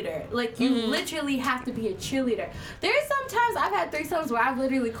cheerleader. Like, you literally have to be a cheerleader. There's sometimes I've had threesomes where I've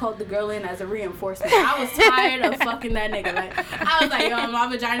literally called the girl in as a reinforcement. I was tired of fucking that nigga. Like, I was like, yo, my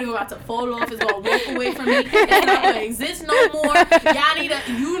vagina about to fall off. It's gonna walk away from me. It's not gonna exist no more.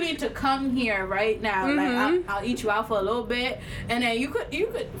 You need to come here right now. Like, I'll eat you out for a little bit, and then you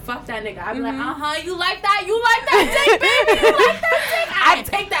could fuck that nigga. I'd be like, you like that dick, baby? You like that dick? I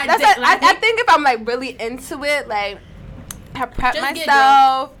take that dick. I think if I'm like really into it, like I prep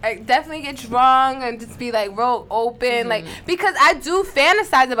myself, I definitely get drunk and just be like real open, like because I do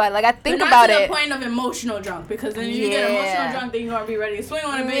fantasize about it. Like I think about it. Not to the point of emotional drunk, because then you get emotional drunk, then you're gonna be ready to swing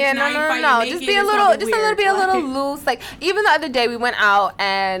on a bitch. Yeah, no. Naked, just be a little loose. Like even the other day we went out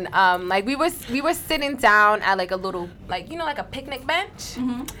and like we were sitting down at like a little like like a picnic bench.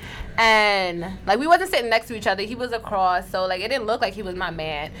 And like we wasn't sitting next to each other. He was across, so like it didn't look like he was my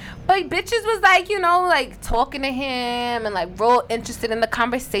man. But bitches was like, like talking to him and like real interested in the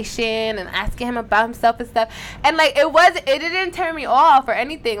conversation and asking him about himself and stuff. And like it didn't turn me off or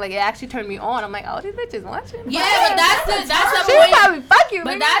anything. Like it actually turned me on. I'm like, oh, these bitches watching. Yeah, but that's the she point. Probably fuck you.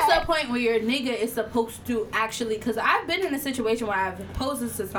 But that's the point where your nigga is supposed to actually, because I've been in a situation where I've posed this to